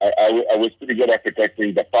I was pretty good at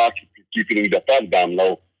protecting the puck, keeping the puck down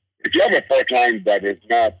low. If you have a fourth line that is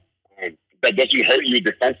not, that doesn't hurt you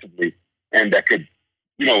defensively, and that could,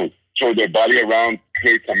 throw their body around,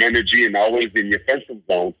 create some energy, and always in the offensive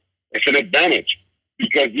zone, it's an advantage.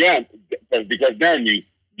 Because then you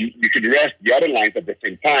could rest the other lines at the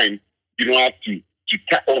same time. You don't have to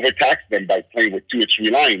overtax them by playing with 2 or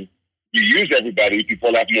 3 lines. You use everybody,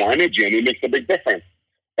 people have more energy, and it makes a big difference.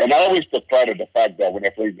 And I always took pride of the fact that when I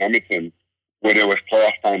played in Edmonton, whether it was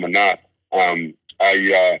playoff time or not, I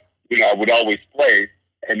would always play,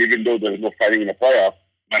 and even though there was no fighting in the playoffs,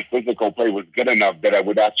 my physical play was good enough that I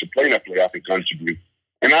would actually play in a playoff and contribute.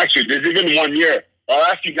 And actually, there's even one year. I'll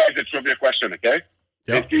ask you guys a trivia question, okay? Yep.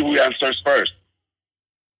 Let's see who answers first.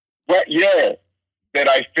 What year did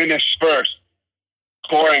I finish first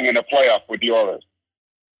scoring in a playoff with the Oilers?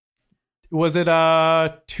 Was it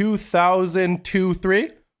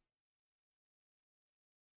 2002-03?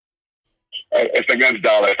 It's against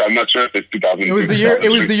Dallas. I'm not sure if it's 2002. It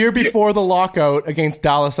was the year before the lockout against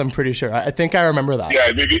Dallas. I'm pretty sure. I think I remember that.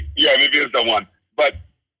 Yeah, maybe it's the one. But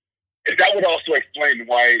that would also explain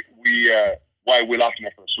why we lost in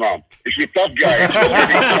the first round. If you're a tough guy, if you're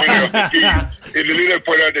the leading pointer of the team, if the leader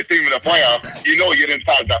pointer of the team in the playoff, you didn't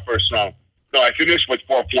pass that first round. So I finished with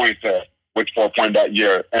 4 points. That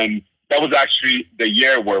year, and that was actually the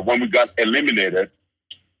year where when we got eliminated.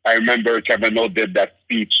 I remember Kevin Lowe did that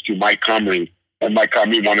speech to Mike Comrie, and Mike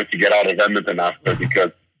Comrie wanted to get out of Edmonton after because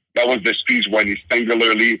that was the speech when he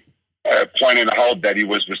singularly pointed out that he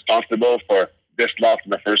was responsible for this loss in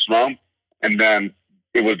the first round, and then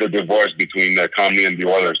it was the divorce between Comrie and the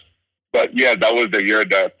Oilers. But yeah, that was the year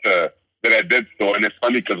that I did so, and it's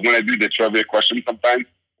funny because when I do the trivia question sometimes,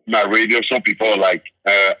 my radio show, people are like,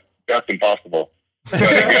 that's impossible. But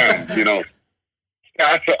again,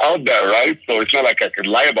 that's out there, right? So it's not like I could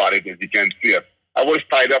lie about it if you can't see it. I was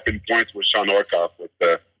tied up in points with Sean Orkoff with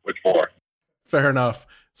 4. Fair enough.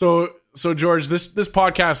 So George, this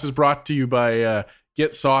podcast is brought to you by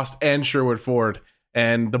Get Sauced and Sherwood Ford.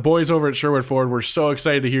 And the boys over at Sherwood Ford were so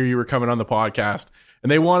excited to hear you were coming on the podcast.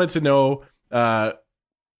 And they wanted to know,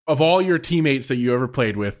 of all your teammates that you ever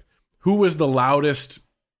played with, who was the loudest,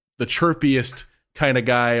 the chirpiest kind of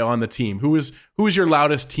guy on the team? Who was your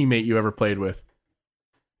loudest teammate you ever played with?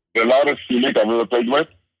 The loudest teammate I've ever played with?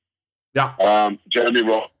 Yeah. Jeremy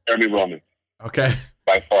Roenick. Okay.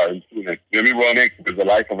 By far. Jeremy Roenick was the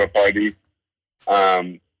life of a party.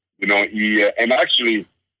 He and actually,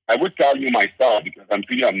 I would tell you myself because I'm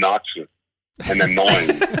pretty obnoxious and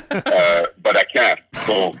annoying, but I can't.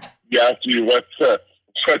 So you ask me what's the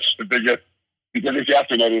biggest, because if you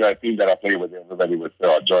ask anybody that team that I play with, everybody would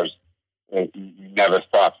say, George, he never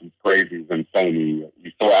stops. He's crazy. He's insane.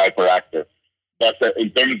 He's so hyperactive. But in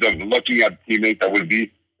terms of looking at teammates, it was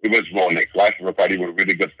Roenick. Life of a party. We're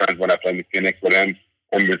really good friends when I played in Phoenix with him,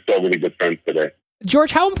 and we're still really good friends today.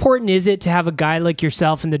 George, how important is it to have a guy like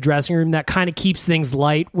yourself in the dressing room that kind of keeps things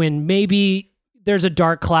light when maybe there's a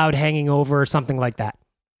dark cloud hanging over or something like that?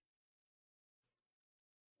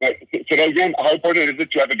 So again, how important is it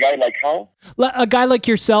to have a guy like Hal? A guy like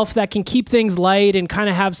yourself that can keep things light and kind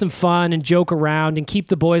of have some fun and joke around and keep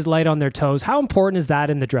the boys light on their toes. How important is that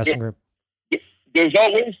in the dressing room? There's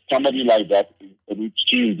always somebody like that in each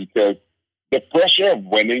team because the pressure of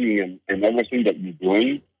winning and everything that you're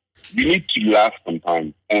doing, you need to laugh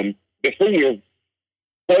sometimes. And the thing is,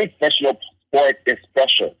 playing professional sport is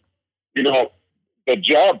pressure. The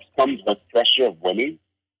job comes with pressure of winning,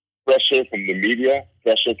 pressure from the media,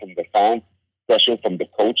 pressure from the fans, pressure from the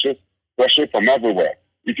coaches, pressure from everywhere.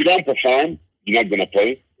 If you don't perform, you're not going to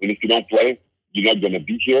play. And if you don't play, you're not going to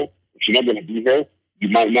be here. if you're not going to be here, you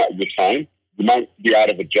might not resign. You might be out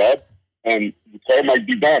of a job, and the career might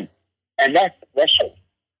be done. And that's the pressure.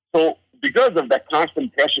 So because of that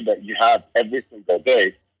constant pressure that you have every single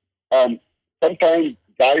day, sometimes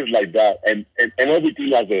guys like that, and every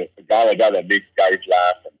team has a guy like that makes guys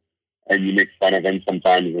laugh, and you make fun of him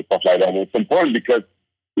sometimes and stuff like that. And it's important because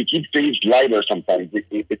it keeps things lighter sometimes.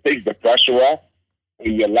 It takes the pressure off,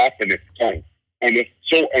 and you laugh and it's fun. And it's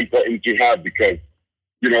so important to have because,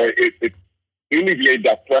 it alleviates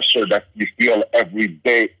that pressure that you feel every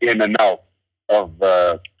day in and out of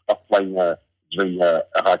playing during a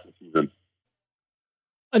hockey season.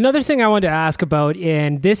 Another thing I wanted to ask about,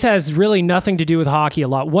 and this has really nothing to do with hockey a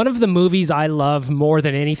lot. One of the movies I love more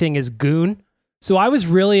than anything is Goon. So I was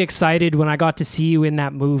really excited when I got to see you in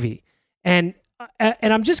that movie. And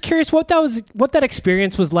I'm just curious what that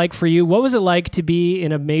experience was like for you. What was it like to be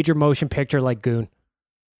in a major motion picture like Goon?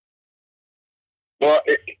 Well,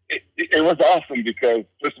 it was awesome because,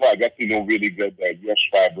 first of all, I got to know really good Liev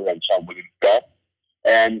Schreiber and Sean William Scott.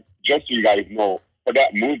 And just so you guys know, for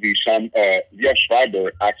that movie, Liev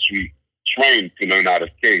Schreiber actually trained to learn how to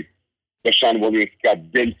skate, but Sean William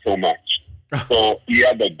Scott didn't so much. So he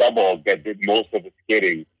had a double that did most of the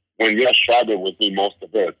skating when Liev Schreiber was doing most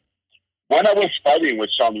of it. When I was fighting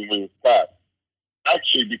with Sean William Scott,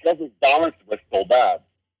 actually, because his balance was so bad,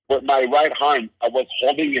 with my right hand, I was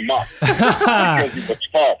holding him up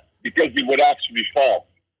because he would actually fall.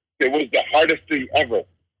 It was the hardest thing ever.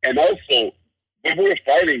 And also, when we were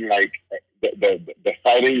fighting, like the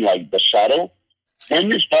fighting, like the shadow,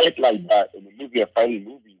 when you fight like that in a fighting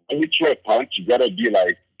movie, when you throw a punch, you gotta be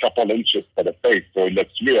like a couple inches to the face so it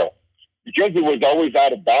looks real. Because it was always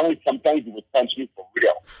out of balance, sometimes he would punch me for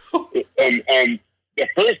real. and the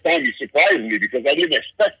first time he surprised me because I didn't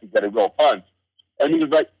expect to get a real punch. And he was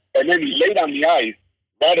like, and then he laid on the ice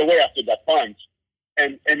right away after that punch.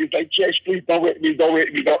 And he's like, Jess, please don't hit me, don't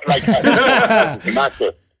like that.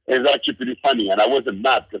 It's actually pretty funny. And I wasn't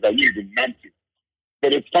mad because I knew he meant to.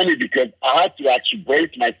 But it's funny because I had to actually brace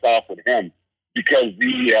myself with him because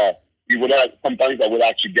he would sometimes I would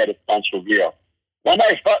actually get his punch for real. When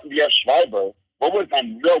I fought Liev Schreiber, what was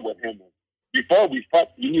unreal with him is before we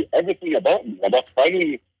fought, he knew everything about me, about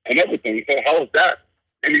fighting and everything. He said, how is that?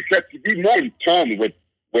 And he said to be more in tune with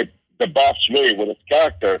the boss way, with his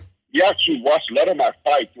character, he actually watched Letterman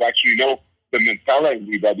fight to actually know the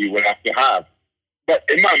mentality that we would have to have. But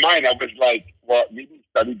in my mind, I was like, well, maybe he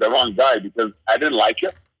studied the wrong guy because I didn't like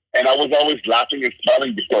it. And I was always laughing and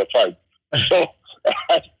smiling before a fight. So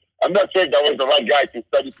I'm not sure that was the right guy to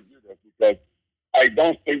study to do this because I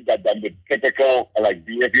don't think that I'm the typical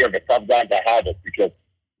behavior of a tough guy to have it because,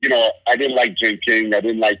 I didn't like drinking. I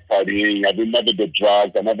didn't like partying. I never did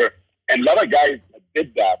drugs. And a lot of guys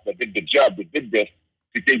did that did the job. They did this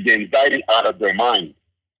to take the anxiety out of their mind.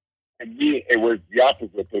 And me, it was the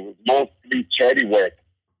opposite. It was mostly charity work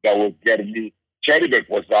that was getting me. Charity work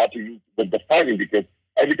was out to use with the fighting because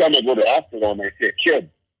every time I go to the hospital and I see a kid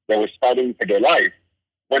that was fighting for their life,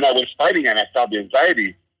 when I was fighting and I saw the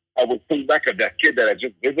anxiety, I would think back of that kid that I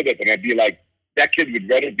just visited and I'd be like, that kid would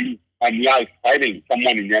rather be on the ice fighting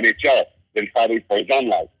someone in the NHL than fighting for his own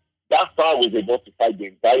life. That's how I was able to fight the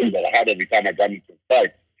anxiety that I had every time I got into a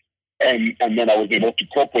fight. And then I was able to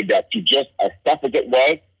cope with that, to just, as tough as it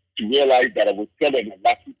was, to realize that I was still in a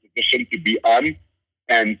lucky position to be on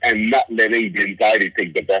and not letting the anxiety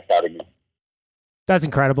take the best out of me. That's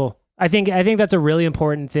incredible. I think that's a really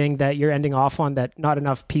important thing that you're ending off on, that not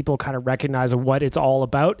enough people kind of recognize what it's all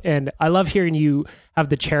about. And I love hearing you have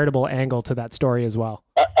the charitable angle to that story as well.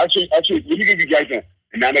 Actually, let me give you guys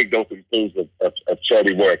an anecdote in terms of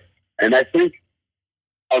charity work. And I think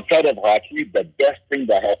outside of hockey, the best thing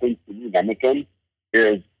that happens to me in Edmonton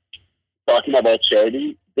is talking about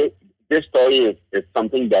charity. This story is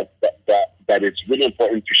something that is really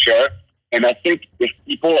important to share. And I think if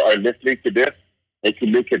people are listening to this, this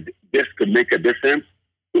could make a difference.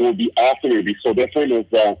 It will be awesome. It will be so different.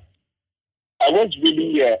 I was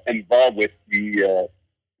really involved with the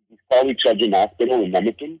College Children's Hospital in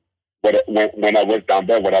Edmonton when I was down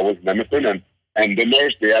there, when I was in Edmonton. And the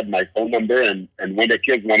nurse, they had my phone number. And when the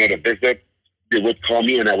kids wanted to visit, they would call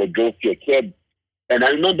me and I would go see a kid. And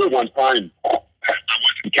I remember one time I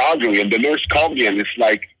was in Calgary and the nurse called me and it's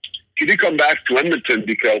like, can you come back to Edmonton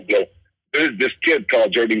because there's this kid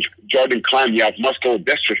called Jordan Klein. He has muscular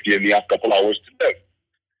dystrophy and he has a couple hours to live.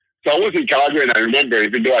 So I was in Calgary and I remember,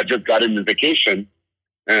 even though I just got in vacation,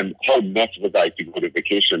 and how nuts was I to go to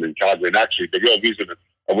vacation in Calgary? And actually, the real reason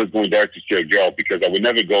I was going there to see a girl because I would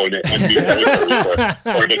never go in empty territory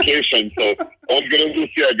for a vacation. So I was going to go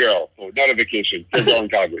see a girl. So not a vacation, just go in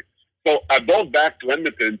Calgary. So I drove back to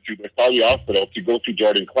Edmonton to the Sarnia Hospital to go to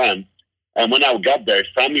Jordan Klein. And when I got there, his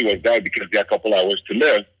family was there because they had a couple hours to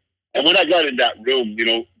live. And when I got in that room, you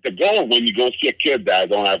know, the goal when you go see a kid that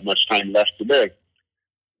don't have much time left to live,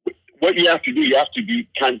 what you have to do, you have to be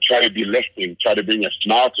try to be listening, try to bring a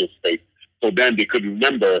smile to his face. So then they could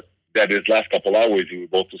remember that his last couple hours he was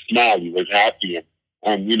able to smile, he was happy,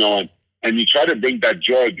 and you know, and you try to bring that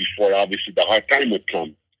joy before obviously the hard time would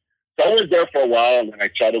come. So I was there for a while, and I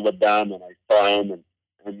chatted with them, and I saw him,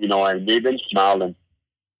 and you know, I made them smile,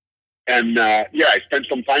 and yeah, I spent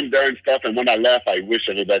some time there and stuff. And when I left, I wish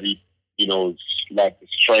everybody, you know, like the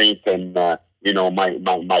strength and you know, my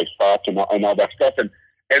thoughts and all that stuff. And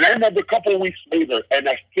I remember a couple of weeks later, and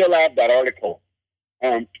I still have that article.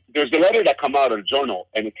 There's a letter that came out of the journal,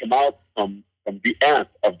 and it came out from the aunt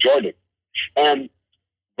of Jordan. And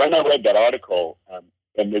when I read that article,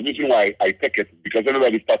 and the reason why I took it is because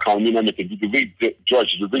everybody started calling me and said, "Did you read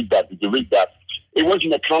George? Did you read that? Did you read that?" It was in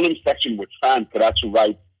the comment section where fans could actually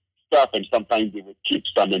write stuff, and sometimes they would keep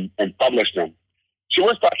some and publish them. She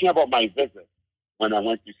was talking about my visit when I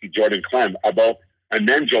went to see Jordan Clem, about an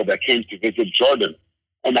angel that came to visit Jordan,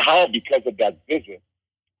 and how because of that visit,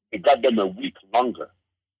 it got them a week longer.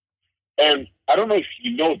 And I don't know if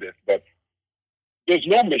you know this, but there's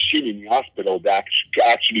no machine in the hospital that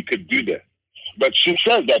actually could do this. But she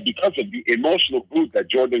says that because of the emotional boost that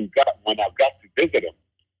Jordan got when I got to visit him,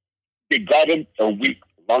 they got him a week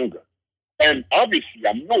longer. And obviously,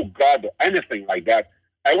 I'm no god or anything like that.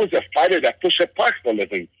 I was a fighter that pushed a park for a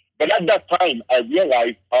living. But at that time, I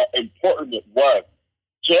realized how important it was,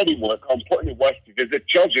 charity work, how important it was to visit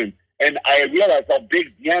children. And I realized how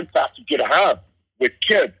big the impact you could have with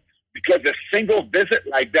kids, because a single visit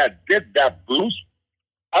like that did that boost.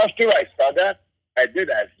 After I saw that, I did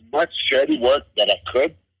as much charity work that I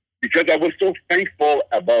could, because I was so thankful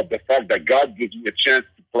about the fact that God gives me a chance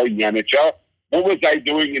to play in the NHL. What was I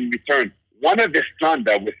doing in return? One of his sons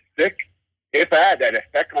that was sick, if I had that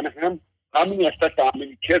effect on him, how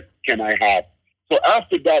many kids can I have? So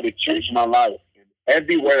after that, it changed my life. And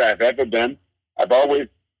everywhere I've ever been, I've always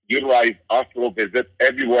utilized hospital visits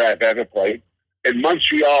everywhere I've ever played. In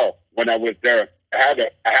Montreal, when I was there, I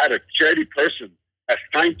had a charity person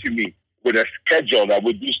assigned to me with a schedule that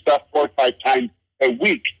would do stuff 4 or 5 times a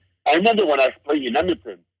week. I remember when I was playing in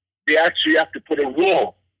Edmonton, they actually have to put a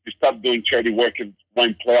rule to stop doing charity work, and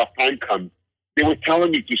when playoff time comes, they were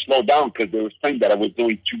telling me to slow down because they were saying that I was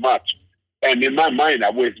doing too much. And in my mind, I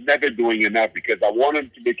was never doing enough, because I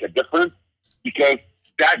wanted to make a difference. Because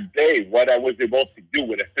that day, what I was able to do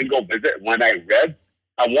with a single visit, when I read,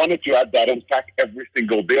 I wanted to have that impact every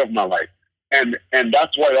single day of my life. And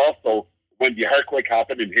that's why also, when the earthquake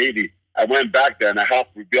happened in Haiti, I went back there and I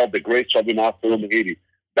helped rebuild the Grace Children's Hospital in Haiti.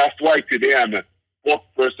 That's why today I'm a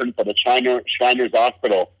spokesperson for the Shriners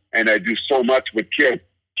Hospital, and I do so much with kids.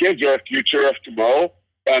 Kids are the future of tomorrow,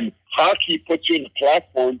 and hockey puts you in the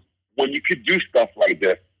platform when you could do stuff like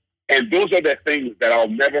this. And those are the things that I'll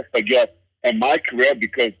never forget in my career,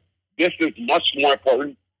 because this is much more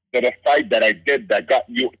important than a fight that I did that got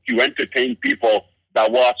you to entertain people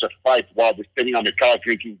that watch a fight while they're sitting on the couch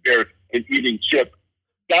drinking beer and eating chips.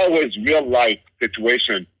 That was real life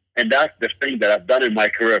situation. And that's the thing that I've done in my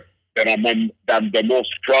career that I'm the most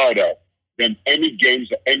proud of than any games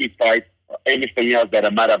or any fight or anything else that I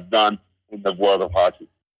might have done in the world of hockey.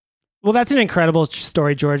 Well, that's an incredible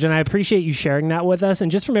story, George, and I appreciate you sharing that with us. And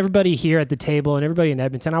just from everybody here at the table and everybody in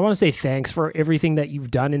Edmonton, I want to say thanks for everything that you've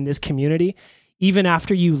done in this community. Even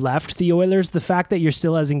after you left the Oilers, the fact that you're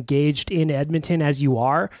still as engaged in Edmonton as you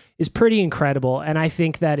are is pretty incredible. And I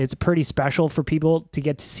think that it's pretty special for people to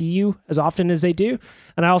get to see you as often as they do.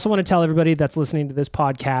 And I also want to tell everybody that's listening to this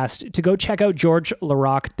podcast to go check out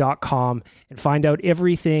GeorgeLaroque.com and find out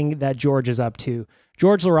everything that George is up to.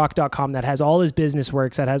 GeorgeLaroque.com, that has all his business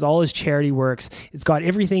works, that has all his charity works. It's got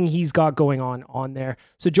everything he's got going on there.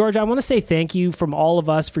 So George, I want to say thank you from all of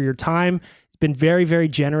us for your time. Been very, very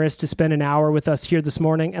generous to spend an hour with us here this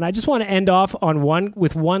morning. And I just want to end off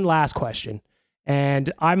with one last question.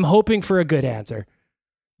 And I'm hoping for a good answer.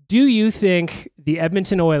 Do you think the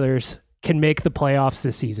Edmonton Oilers can make the playoffs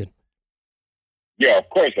this season? Yeah, of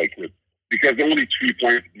course I could. Because they're only 3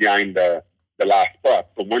 points behind the last spot.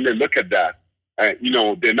 So when they look at that,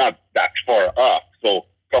 they're not that far off. So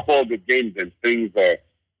a couple of the games and things could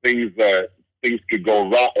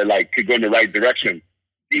go wrong, could go in the right direction.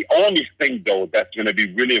 The only thing, though, that's going to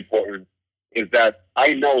be really important is that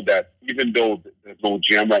I know that even though there's no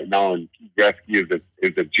GM right now and Gretzky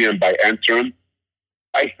is a GM by interim,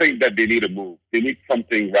 I think that they need a move. They need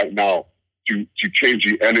something right now to change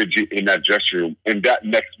the energy in that dressing room. And that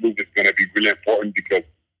next move is going to be really important, because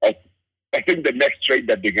I think the next trade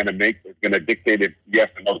that they're going to make is going to dictate if yes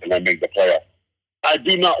or no they're going to make the playoffs. I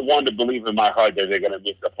do not want to believe in my heart that they're going to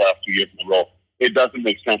miss the playoffs 2 years in a row. It doesn't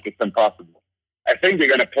make sense. It's impossible. I think they're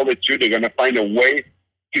going to pull it through. They're going to find a way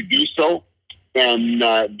to do so, and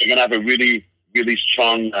they're going to have a really, really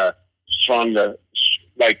strong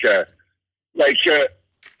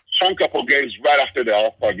couple games right after the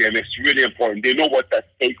All-Star game. It's really important. They know what's at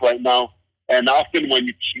stake right now, and often when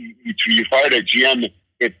you fire the GM,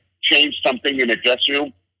 it changed something in the dressing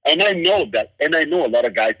room. And I know that, and I know a lot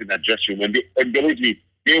of guys in that dressing room, and believe me,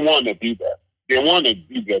 they want to be there. They want to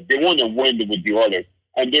do good. They want to win with the Oilers,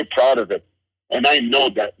 and they're proud of it. And I know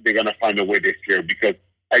that they're going to find a way this year because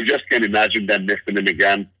I just can't imagine them missing him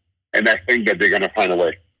again. And I think that they're going to find a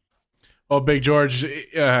way. Well, Big George,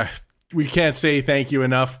 we can't say thank you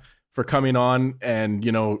enough for coming on and,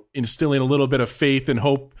 instilling a little bit of faith and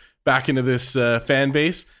hope back into this fan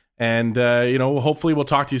base. And, hopefully we'll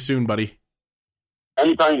talk to you soon, buddy.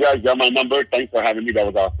 Anytime, guys, got my number. Thanks for having me. That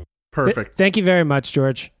was awesome. Perfect. Thank you very much,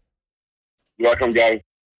 George. You're welcome, guys.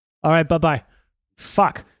 All right, bye-bye.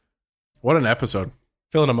 Fuck. What an episode.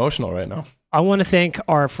 Feeling emotional right now. I want to thank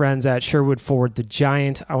our friends at Sherwood Ford the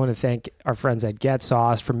Giant. I want to thank our friends at Get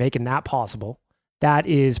Sauce for making that possible. That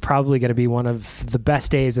is probably going to be one of the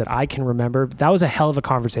best days that I can remember. That was a hell of a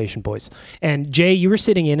conversation, boys. And Jay, you were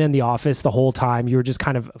sitting in the office the whole time. You were just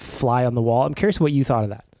kind of a fly on the wall. I'm curious what you thought of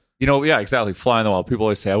that. Yeah, exactly. Fly on the wall. People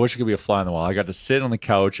always say, I wish I could be a fly on the wall. I got to sit on the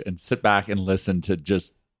couch and sit back and listen to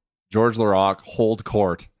just George Laraque hold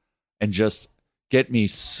court and just get me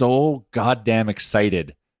so goddamn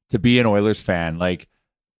excited to be an Oilers fan. Like,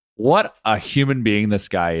 what a human being this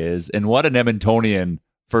guy is, and what an Edmontonian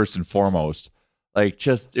first and foremost. Like,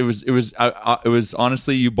 just it was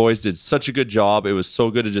honestly, you boys did such a good job. It was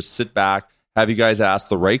so good to just sit back, have you guys ask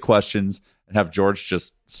the right questions, and have George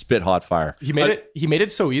just spit hot fire. He made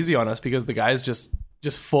it so easy on us because the guy's just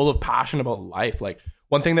full of passion about life. Like,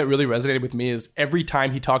 one thing that really resonated with me is every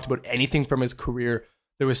time he talked about anything from his career,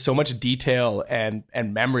 there was so much detail and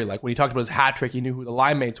memory. Like when he talked about his hat trick, he knew who the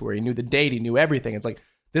line mates were. He knew the date. He knew everything. It's like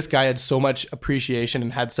this guy had so much appreciation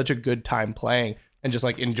and had such a good time playing and just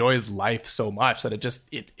like enjoys life so much that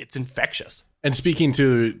it's infectious. And speaking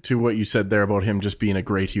to what you said there about him just being a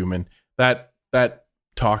great human, that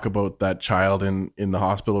talk about that child in the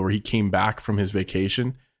hospital where he came back from his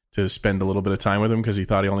vacation to spend a little bit of time with him because he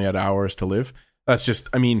thought he only had hours to live. That's just,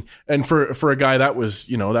 and for a guy that was,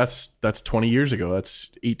 that's 20 years ago,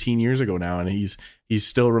 that's 18 years ago now. And he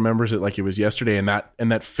still remembers it like it was yesterday. And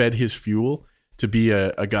that fed his fuel to be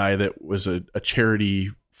a guy that was a charity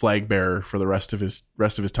flag bearer for the rest of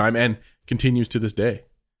his time and continues to this day.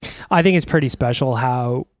 I think it's pretty special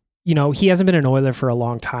how, he hasn't been an Oiler for a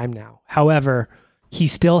long time now. However, he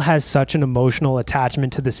still has such an emotional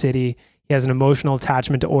attachment to the city. He has an emotional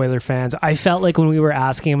attachment to Oiler fans. I felt like when we were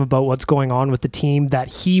asking him about what's going on with the team, that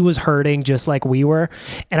he was hurting just like we were.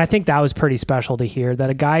 And I think that was pretty special to hear, that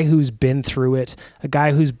a guy who's been through it, a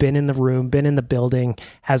guy who's been in the room, been in the building,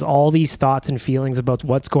 has all these thoughts and feelings about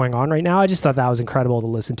what's going on right now. I just thought that was incredible to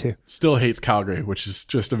listen to. Still hates Calgary, which is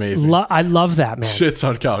just amazing. I love that, man. Shits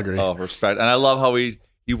on Calgary. Oh, respect. And I love how he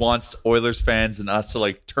wants Oilers fans and us to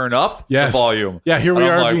like turn up the volume. Yeah, here we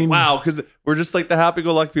are. Like, wow, because we're just like the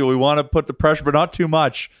happy-go-lucky people. We want to put the pressure, but not too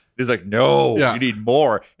much. He's like, no, you need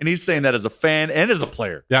more. And he's saying that as a fan and as a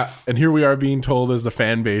player. Yeah, and here we are being told as the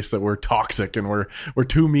fan base that we're toxic and we're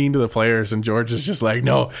too mean to the players. And George is just like,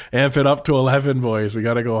 no, amp it up to 11, boys. We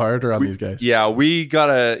got to go harder on these guys. Yeah, we got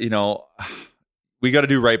to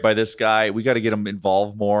do right by this guy. We got to get him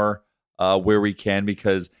involved more where we can,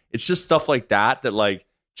 because it's just stuff like that like,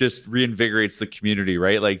 just reinvigorates the community,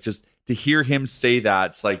 right? Like, just to hear him say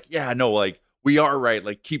that, it's like, yeah, no, like, we are right.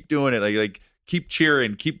 Like, keep doing it. Like keep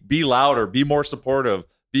cheering, be louder, be more supportive,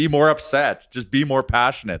 be more upset, just be more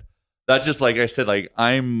passionate. That just, like I said, like,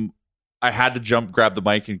 I had to grab the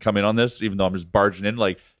mic and come in on this, even though I'm just barging in,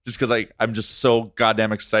 like, just because like I'm just so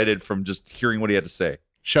goddamn excited from just hearing what he had to say.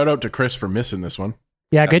 Shout out to Chris for missing this one.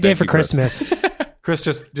 Yeah, good day for Chris to miss. Chris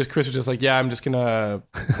was just like, yeah, I'm just gonna.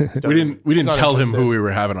 we didn't tell him who we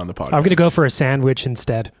were having on the podcast. I'm gonna go for a sandwich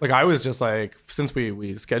instead. Like, I was just like, since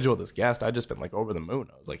we scheduled this guest, I'd just been like over the moon.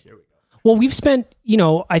 I was like, here we go. Well, we've spent,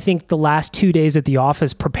 I think the last 2 days at the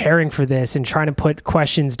office preparing for this and trying to put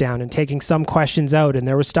questions down and taking some questions out, and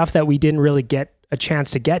there was stuff that we didn't really get a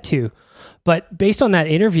chance to get to. But based on that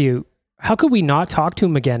interview, how could we not talk to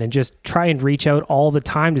him again and just try and reach out all the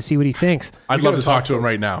time to see what he thinks? I'd love to talk to him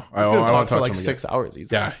right now. I want to talk for to like him 6 hours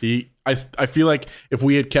easily. Yeah, I feel like if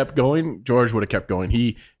we had kept going, George would have kept going.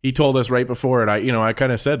 He told us right before, and I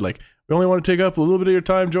kind of said, like, we only want to take up a little bit of your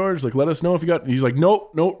time, George. Like, let us know if you got. He's like,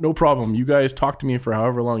 no problem. You guys talk to me for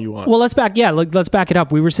however long you want. Well, let's back it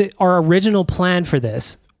up. We were our original plan for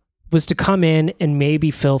this. was to come in and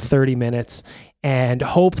maybe fill 30 minutes and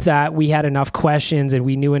hope that we had enough questions and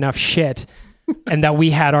we knew enough shit and that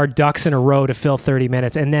we had our ducks in a row to fill 30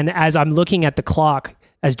 minutes. And then as I'm looking at the clock,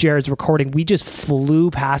 as Jared's recording, we just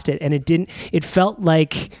flew past it, and it felt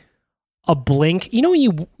like a blink. You know,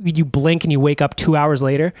 when you blink and you wake up 2 hours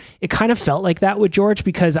later, it kind of felt like that with George,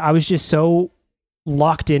 because I was just so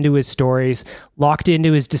locked into his stories, locked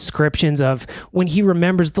into his descriptions of when he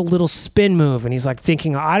remembers the little spin move, and he's like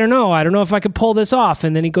thinking, I don't know if I could pull this off,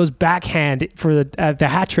 and then he goes backhand for the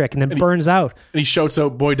hat trick, and then burns out. And he shouts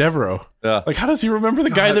out Boy Devereaux. Yeah. Like, how does he remember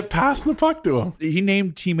the guy that passed the puck to him? He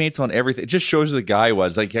named teammates on everything. It just shows who the guy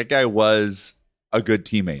was. Like, that guy was a good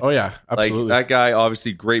teammate. Oh yeah, absolutely. Like, that guy,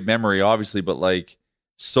 obviously great memory, obviously, but like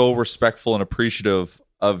so respectful and appreciative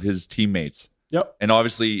of his teammates. Yep. And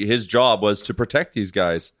obviously his job was to protect these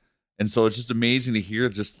guys. And so it's just amazing to hear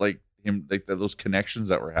just like him, like those connections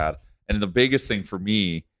that were had. And the biggest thing for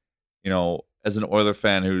me, you know, as an Oiler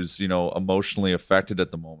fan who's, you know, emotionally affected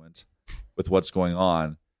at the moment with what's going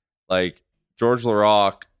on, like George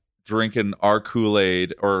Laraque drinking our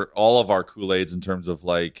Kool-Aid, or all of our Kool-Aids in terms of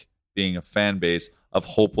like being a fan base of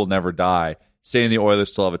hope will never die, saying the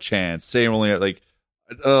Oilers still have a chance, saying only like,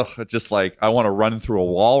 just like I want to run through a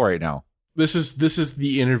wall right now. This is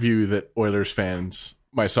the interview that Oilers fans,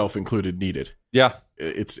 myself included, needed. Yeah,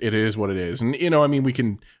 it is what it is, and you know, I mean, we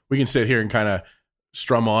can sit here and kind of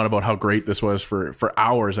strum on about how great this was for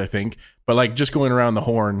hours, I think, but like just going around the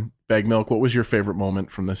horn, Bag Milk, what was your favorite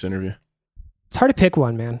moment from this interview? It's hard to pick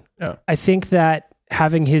one, man. Yeah, I think that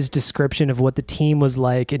having his description of what the team was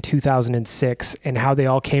like in 2006 and how they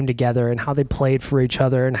all came together and how they played for each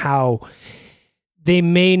other and how they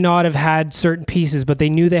may not have had certain pieces, but they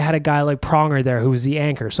knew they had a guy like Pronger there who was the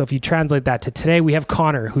anchor. So if you translate that to today, we have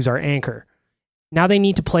Connor, who's our anchor. Now they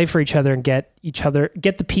need to play for each other and get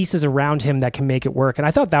the pieces around him that can make it work. And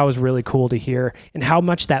I thought that was really cool to hear, and how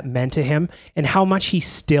much that meant to him and how much he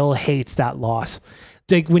still hates that loss.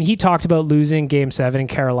 Like when he talked about losing Game 7 in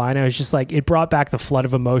Carolina, it was just like, it brought back the flood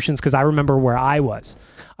of emotions, because I remember where I was.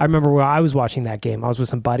 I remember where I was watching that game. I was with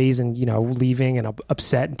some buddies and, you know, leaving and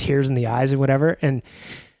upset and tears in the eyes and whatever. And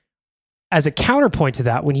as a counterpoint to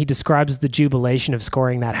that, when he describes the jubilation of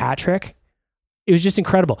scoring that hat trick, it was just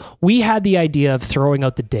incredible. We had the idea of throwing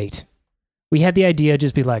out the date. We had the idea of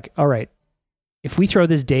just be like, all right, if we throw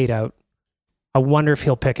this date out, I wonder if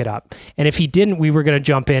he'll pick it up. And if he didn't, we were going to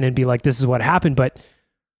jump in and be like, this is what happened. But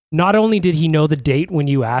not only did he know the date when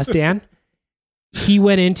you asked, Dan, he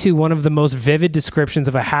went into one of the most vivid descriptions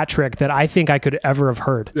of a hat trick that I think I could ever have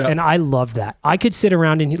heard. Yeah. And I loved that. I could sit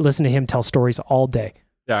around and listen to him tell stories all day.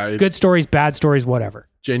 Yeah, good stories, bad stories, whatever.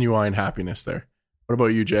 Genuine happiness there. What about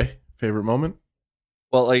you, Jay? Favorite moment?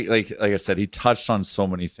 Well, like I said, he touched on so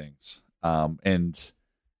many things. And,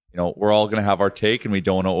 you know, we're all going to have our take and we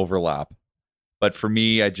don't want to overlap. But for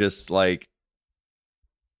me, I just like,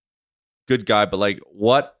 good guy, but like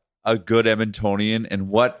what a good Edmontonian and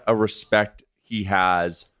what a respect he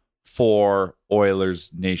has for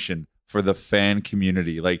Oilers Nation, for the fan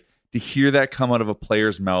community. Like to hear that come out of a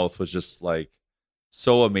player's mouth was just like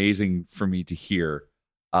so amazing for me to hear.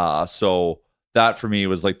 So that for me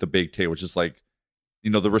was like the big take, which is like, you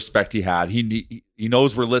know, the respect he had. He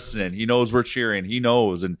knows we're listening. He knows we're cheering. He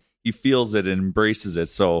knows and he feels it and embraces it.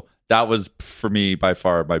 So that was for me by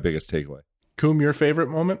far my biggest takeaway. Coom, your favorite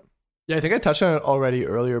moment? Yeah, I think I touched on it already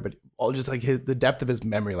earlier, but all just like the depth of his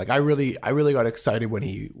memory. Like I really got excited when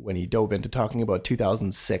he dove into talking about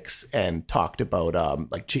 2006 and talked about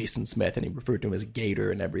like Jason Smith, and he referred to him as Gator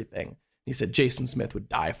and everything. He said Jason Smith would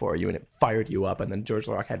die for you, and it fired you up. And then George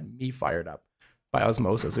Laraque had me fired up by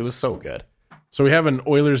osmosis. It was so good. So we have an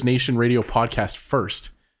Oilers Nation radio podcast first.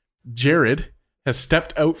 Jared has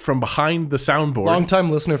stepped out from behind the soundboard. Long-time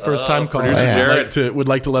listener, first-time caller. Producer Jared would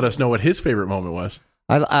like to let us know what his favorite moment was.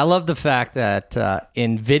 I love the fact that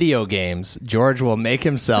in video games, George will make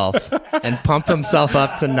himself and pump himself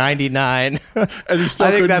up to 99. And he still I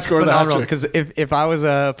think couldn't that's score phenomenal, the hat trick. because if I was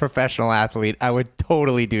a professional athlete, I would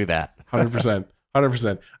totally do that.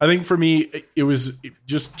 100%. I think for me, it was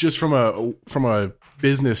just from a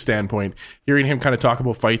business standpoint, hearing him kind of talk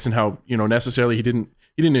about fights and how, you know, necessarily he didn't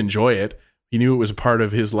enjoy it. He knew it was a part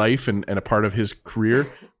of his life and a part of his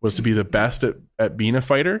career was to be the best at being a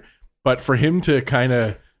fighter. But for him to kind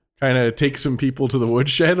of take some people to the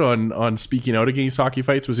woodshed on speaking out against hockey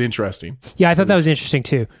fights was interesting. Yeah, I thought that was interesting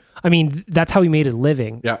too. I mean, that's how he made a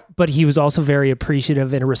living. Yeah. But he was also very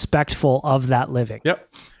appreciative and respectful of that living.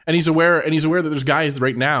 Yep. And he's aware that there's guys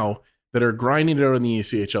right now that are grinding it out in the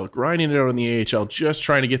ECHL, grinding it out in the AHL, just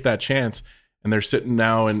trying to get that chance. And they're sitting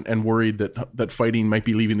now and worried that fighting might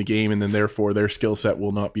be leaving the game, and then therefore their skill set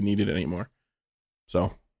will not be needed anymore.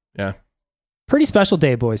 So Yeah. Pretty special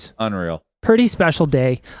day, boys. Unreal. Pretty special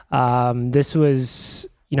day. This was,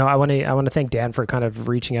 I want to thank Dan for kind of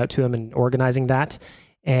reaching out to him and organizing that.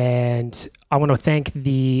 And I want to thank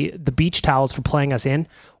the beach towels for playing us in.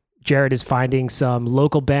 Jared is finding some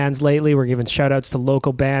local bands lately. We're giving shout outs to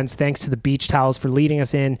local bands. Thanks to the beach towels for leading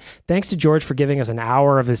us in. Thanks to George for giving us an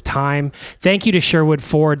hour of his time. Thank you to Sherwood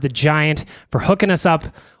Ford, the Giant, for hooking us up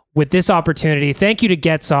with this opportunity. Thank you to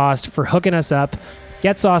Get Sauced for hooking us up.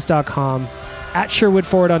 GetSauced.com. At Sherwood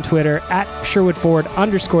Ford on Twitter. At Sherwood Ford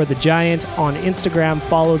 _the Giant on Instagram.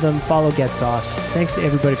 Follow them. Follow Get Sauced. Thanks to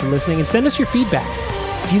everybody for listening. And send us your feedback.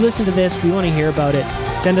 If you listen to this, we want to hear about it.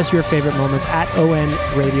 Send us your favorite moments at ON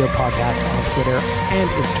Radio Podcast on Twitter and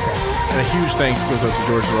Instagram. And a huge thanks goes out to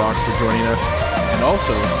George LaRocque for joining us. And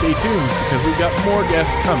also, stay tuned because we've got more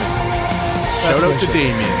guests coming. Shout out to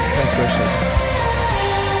Damien. Best wishes.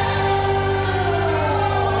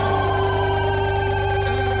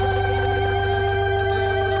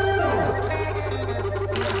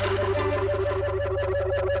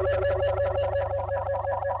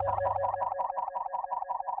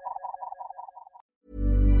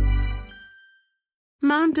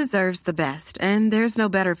 Mom deserves the best, and there's no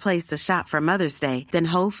better place to shop for Mother's Day than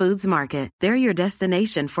Whole Foods Market. They're your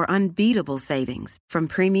destination for unbeatable savings, from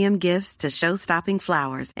premium gifts to show-stopping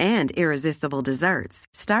flowers and irresistible desserts.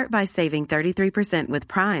 Start by saving 33% with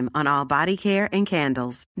Prime on all body care and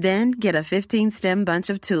candles. Then get a 15-stem bunch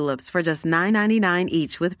of tulips for just $9.99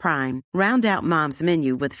 each with Prime. Round out Mom's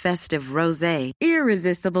menu with festive rosé,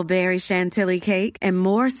 irresistible berry chantilly cake, and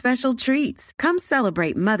more special treats. Come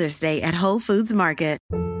celebrate Mother's Day at Whole Foods Market.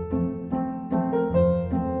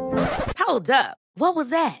 Hold up. What was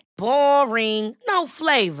that? Boring. No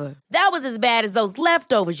flavor. That was as bad as those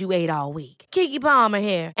leftovers you ate all week. Keke Palmer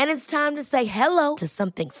here. And it's time to say hello to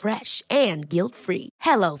something fresh and guilt-free.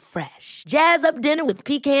 Hello Fresh. Jazz up dinner with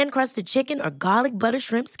pecan-crusted chicken or garlic butter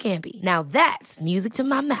shrimp scampi. Now that's music to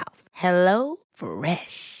my mouth. Hello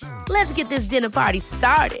Fresh. Let's get this dinner party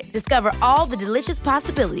started. Discover all the delicious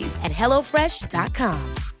possibilities at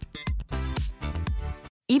HelloFresh.com.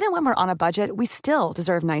 Even when we're on a budget, we still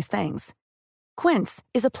deserve nice things. Quince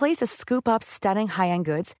is a place to scoop up stunning high-end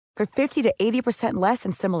goods for 50 to 80% less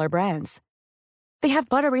than similar brands. They have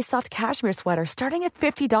buttery soft cashmere sweaters starting at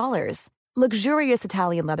 $50, luxurious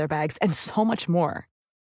Italian leather bags, and so much more.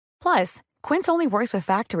 Plus, Quince only works with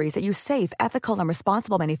factories that use safe, ethical, and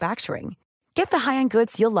responsible manufacturing. Get the high-end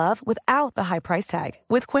goods you'll love without the high price tag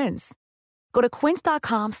with Quince. Go to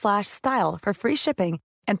quince.com/style for free shipping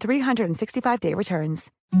and 365-day returns.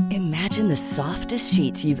 Imagine the softest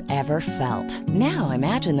sheets you've ever felt. Now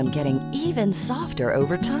imagine them getting even softer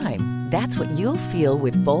over time. That's what you'll feel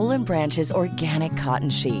with Boll & Branch's organic cotton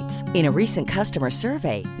sheets. In a recent customer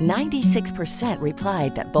survey, 96%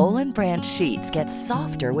 replied that Boll & Branch sheets get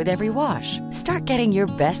softer with every wash. Start getting your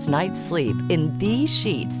best night's sleep in these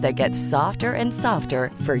sheets that get softer and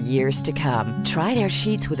softer for years to come. Try their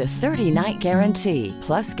sheets with a 30-night guarantee.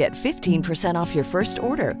 Plus, get 15% off your first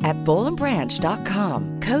order at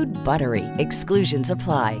bollandbranch.com. Code BUTTERY. Exclusions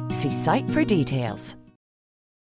apply. See site for details.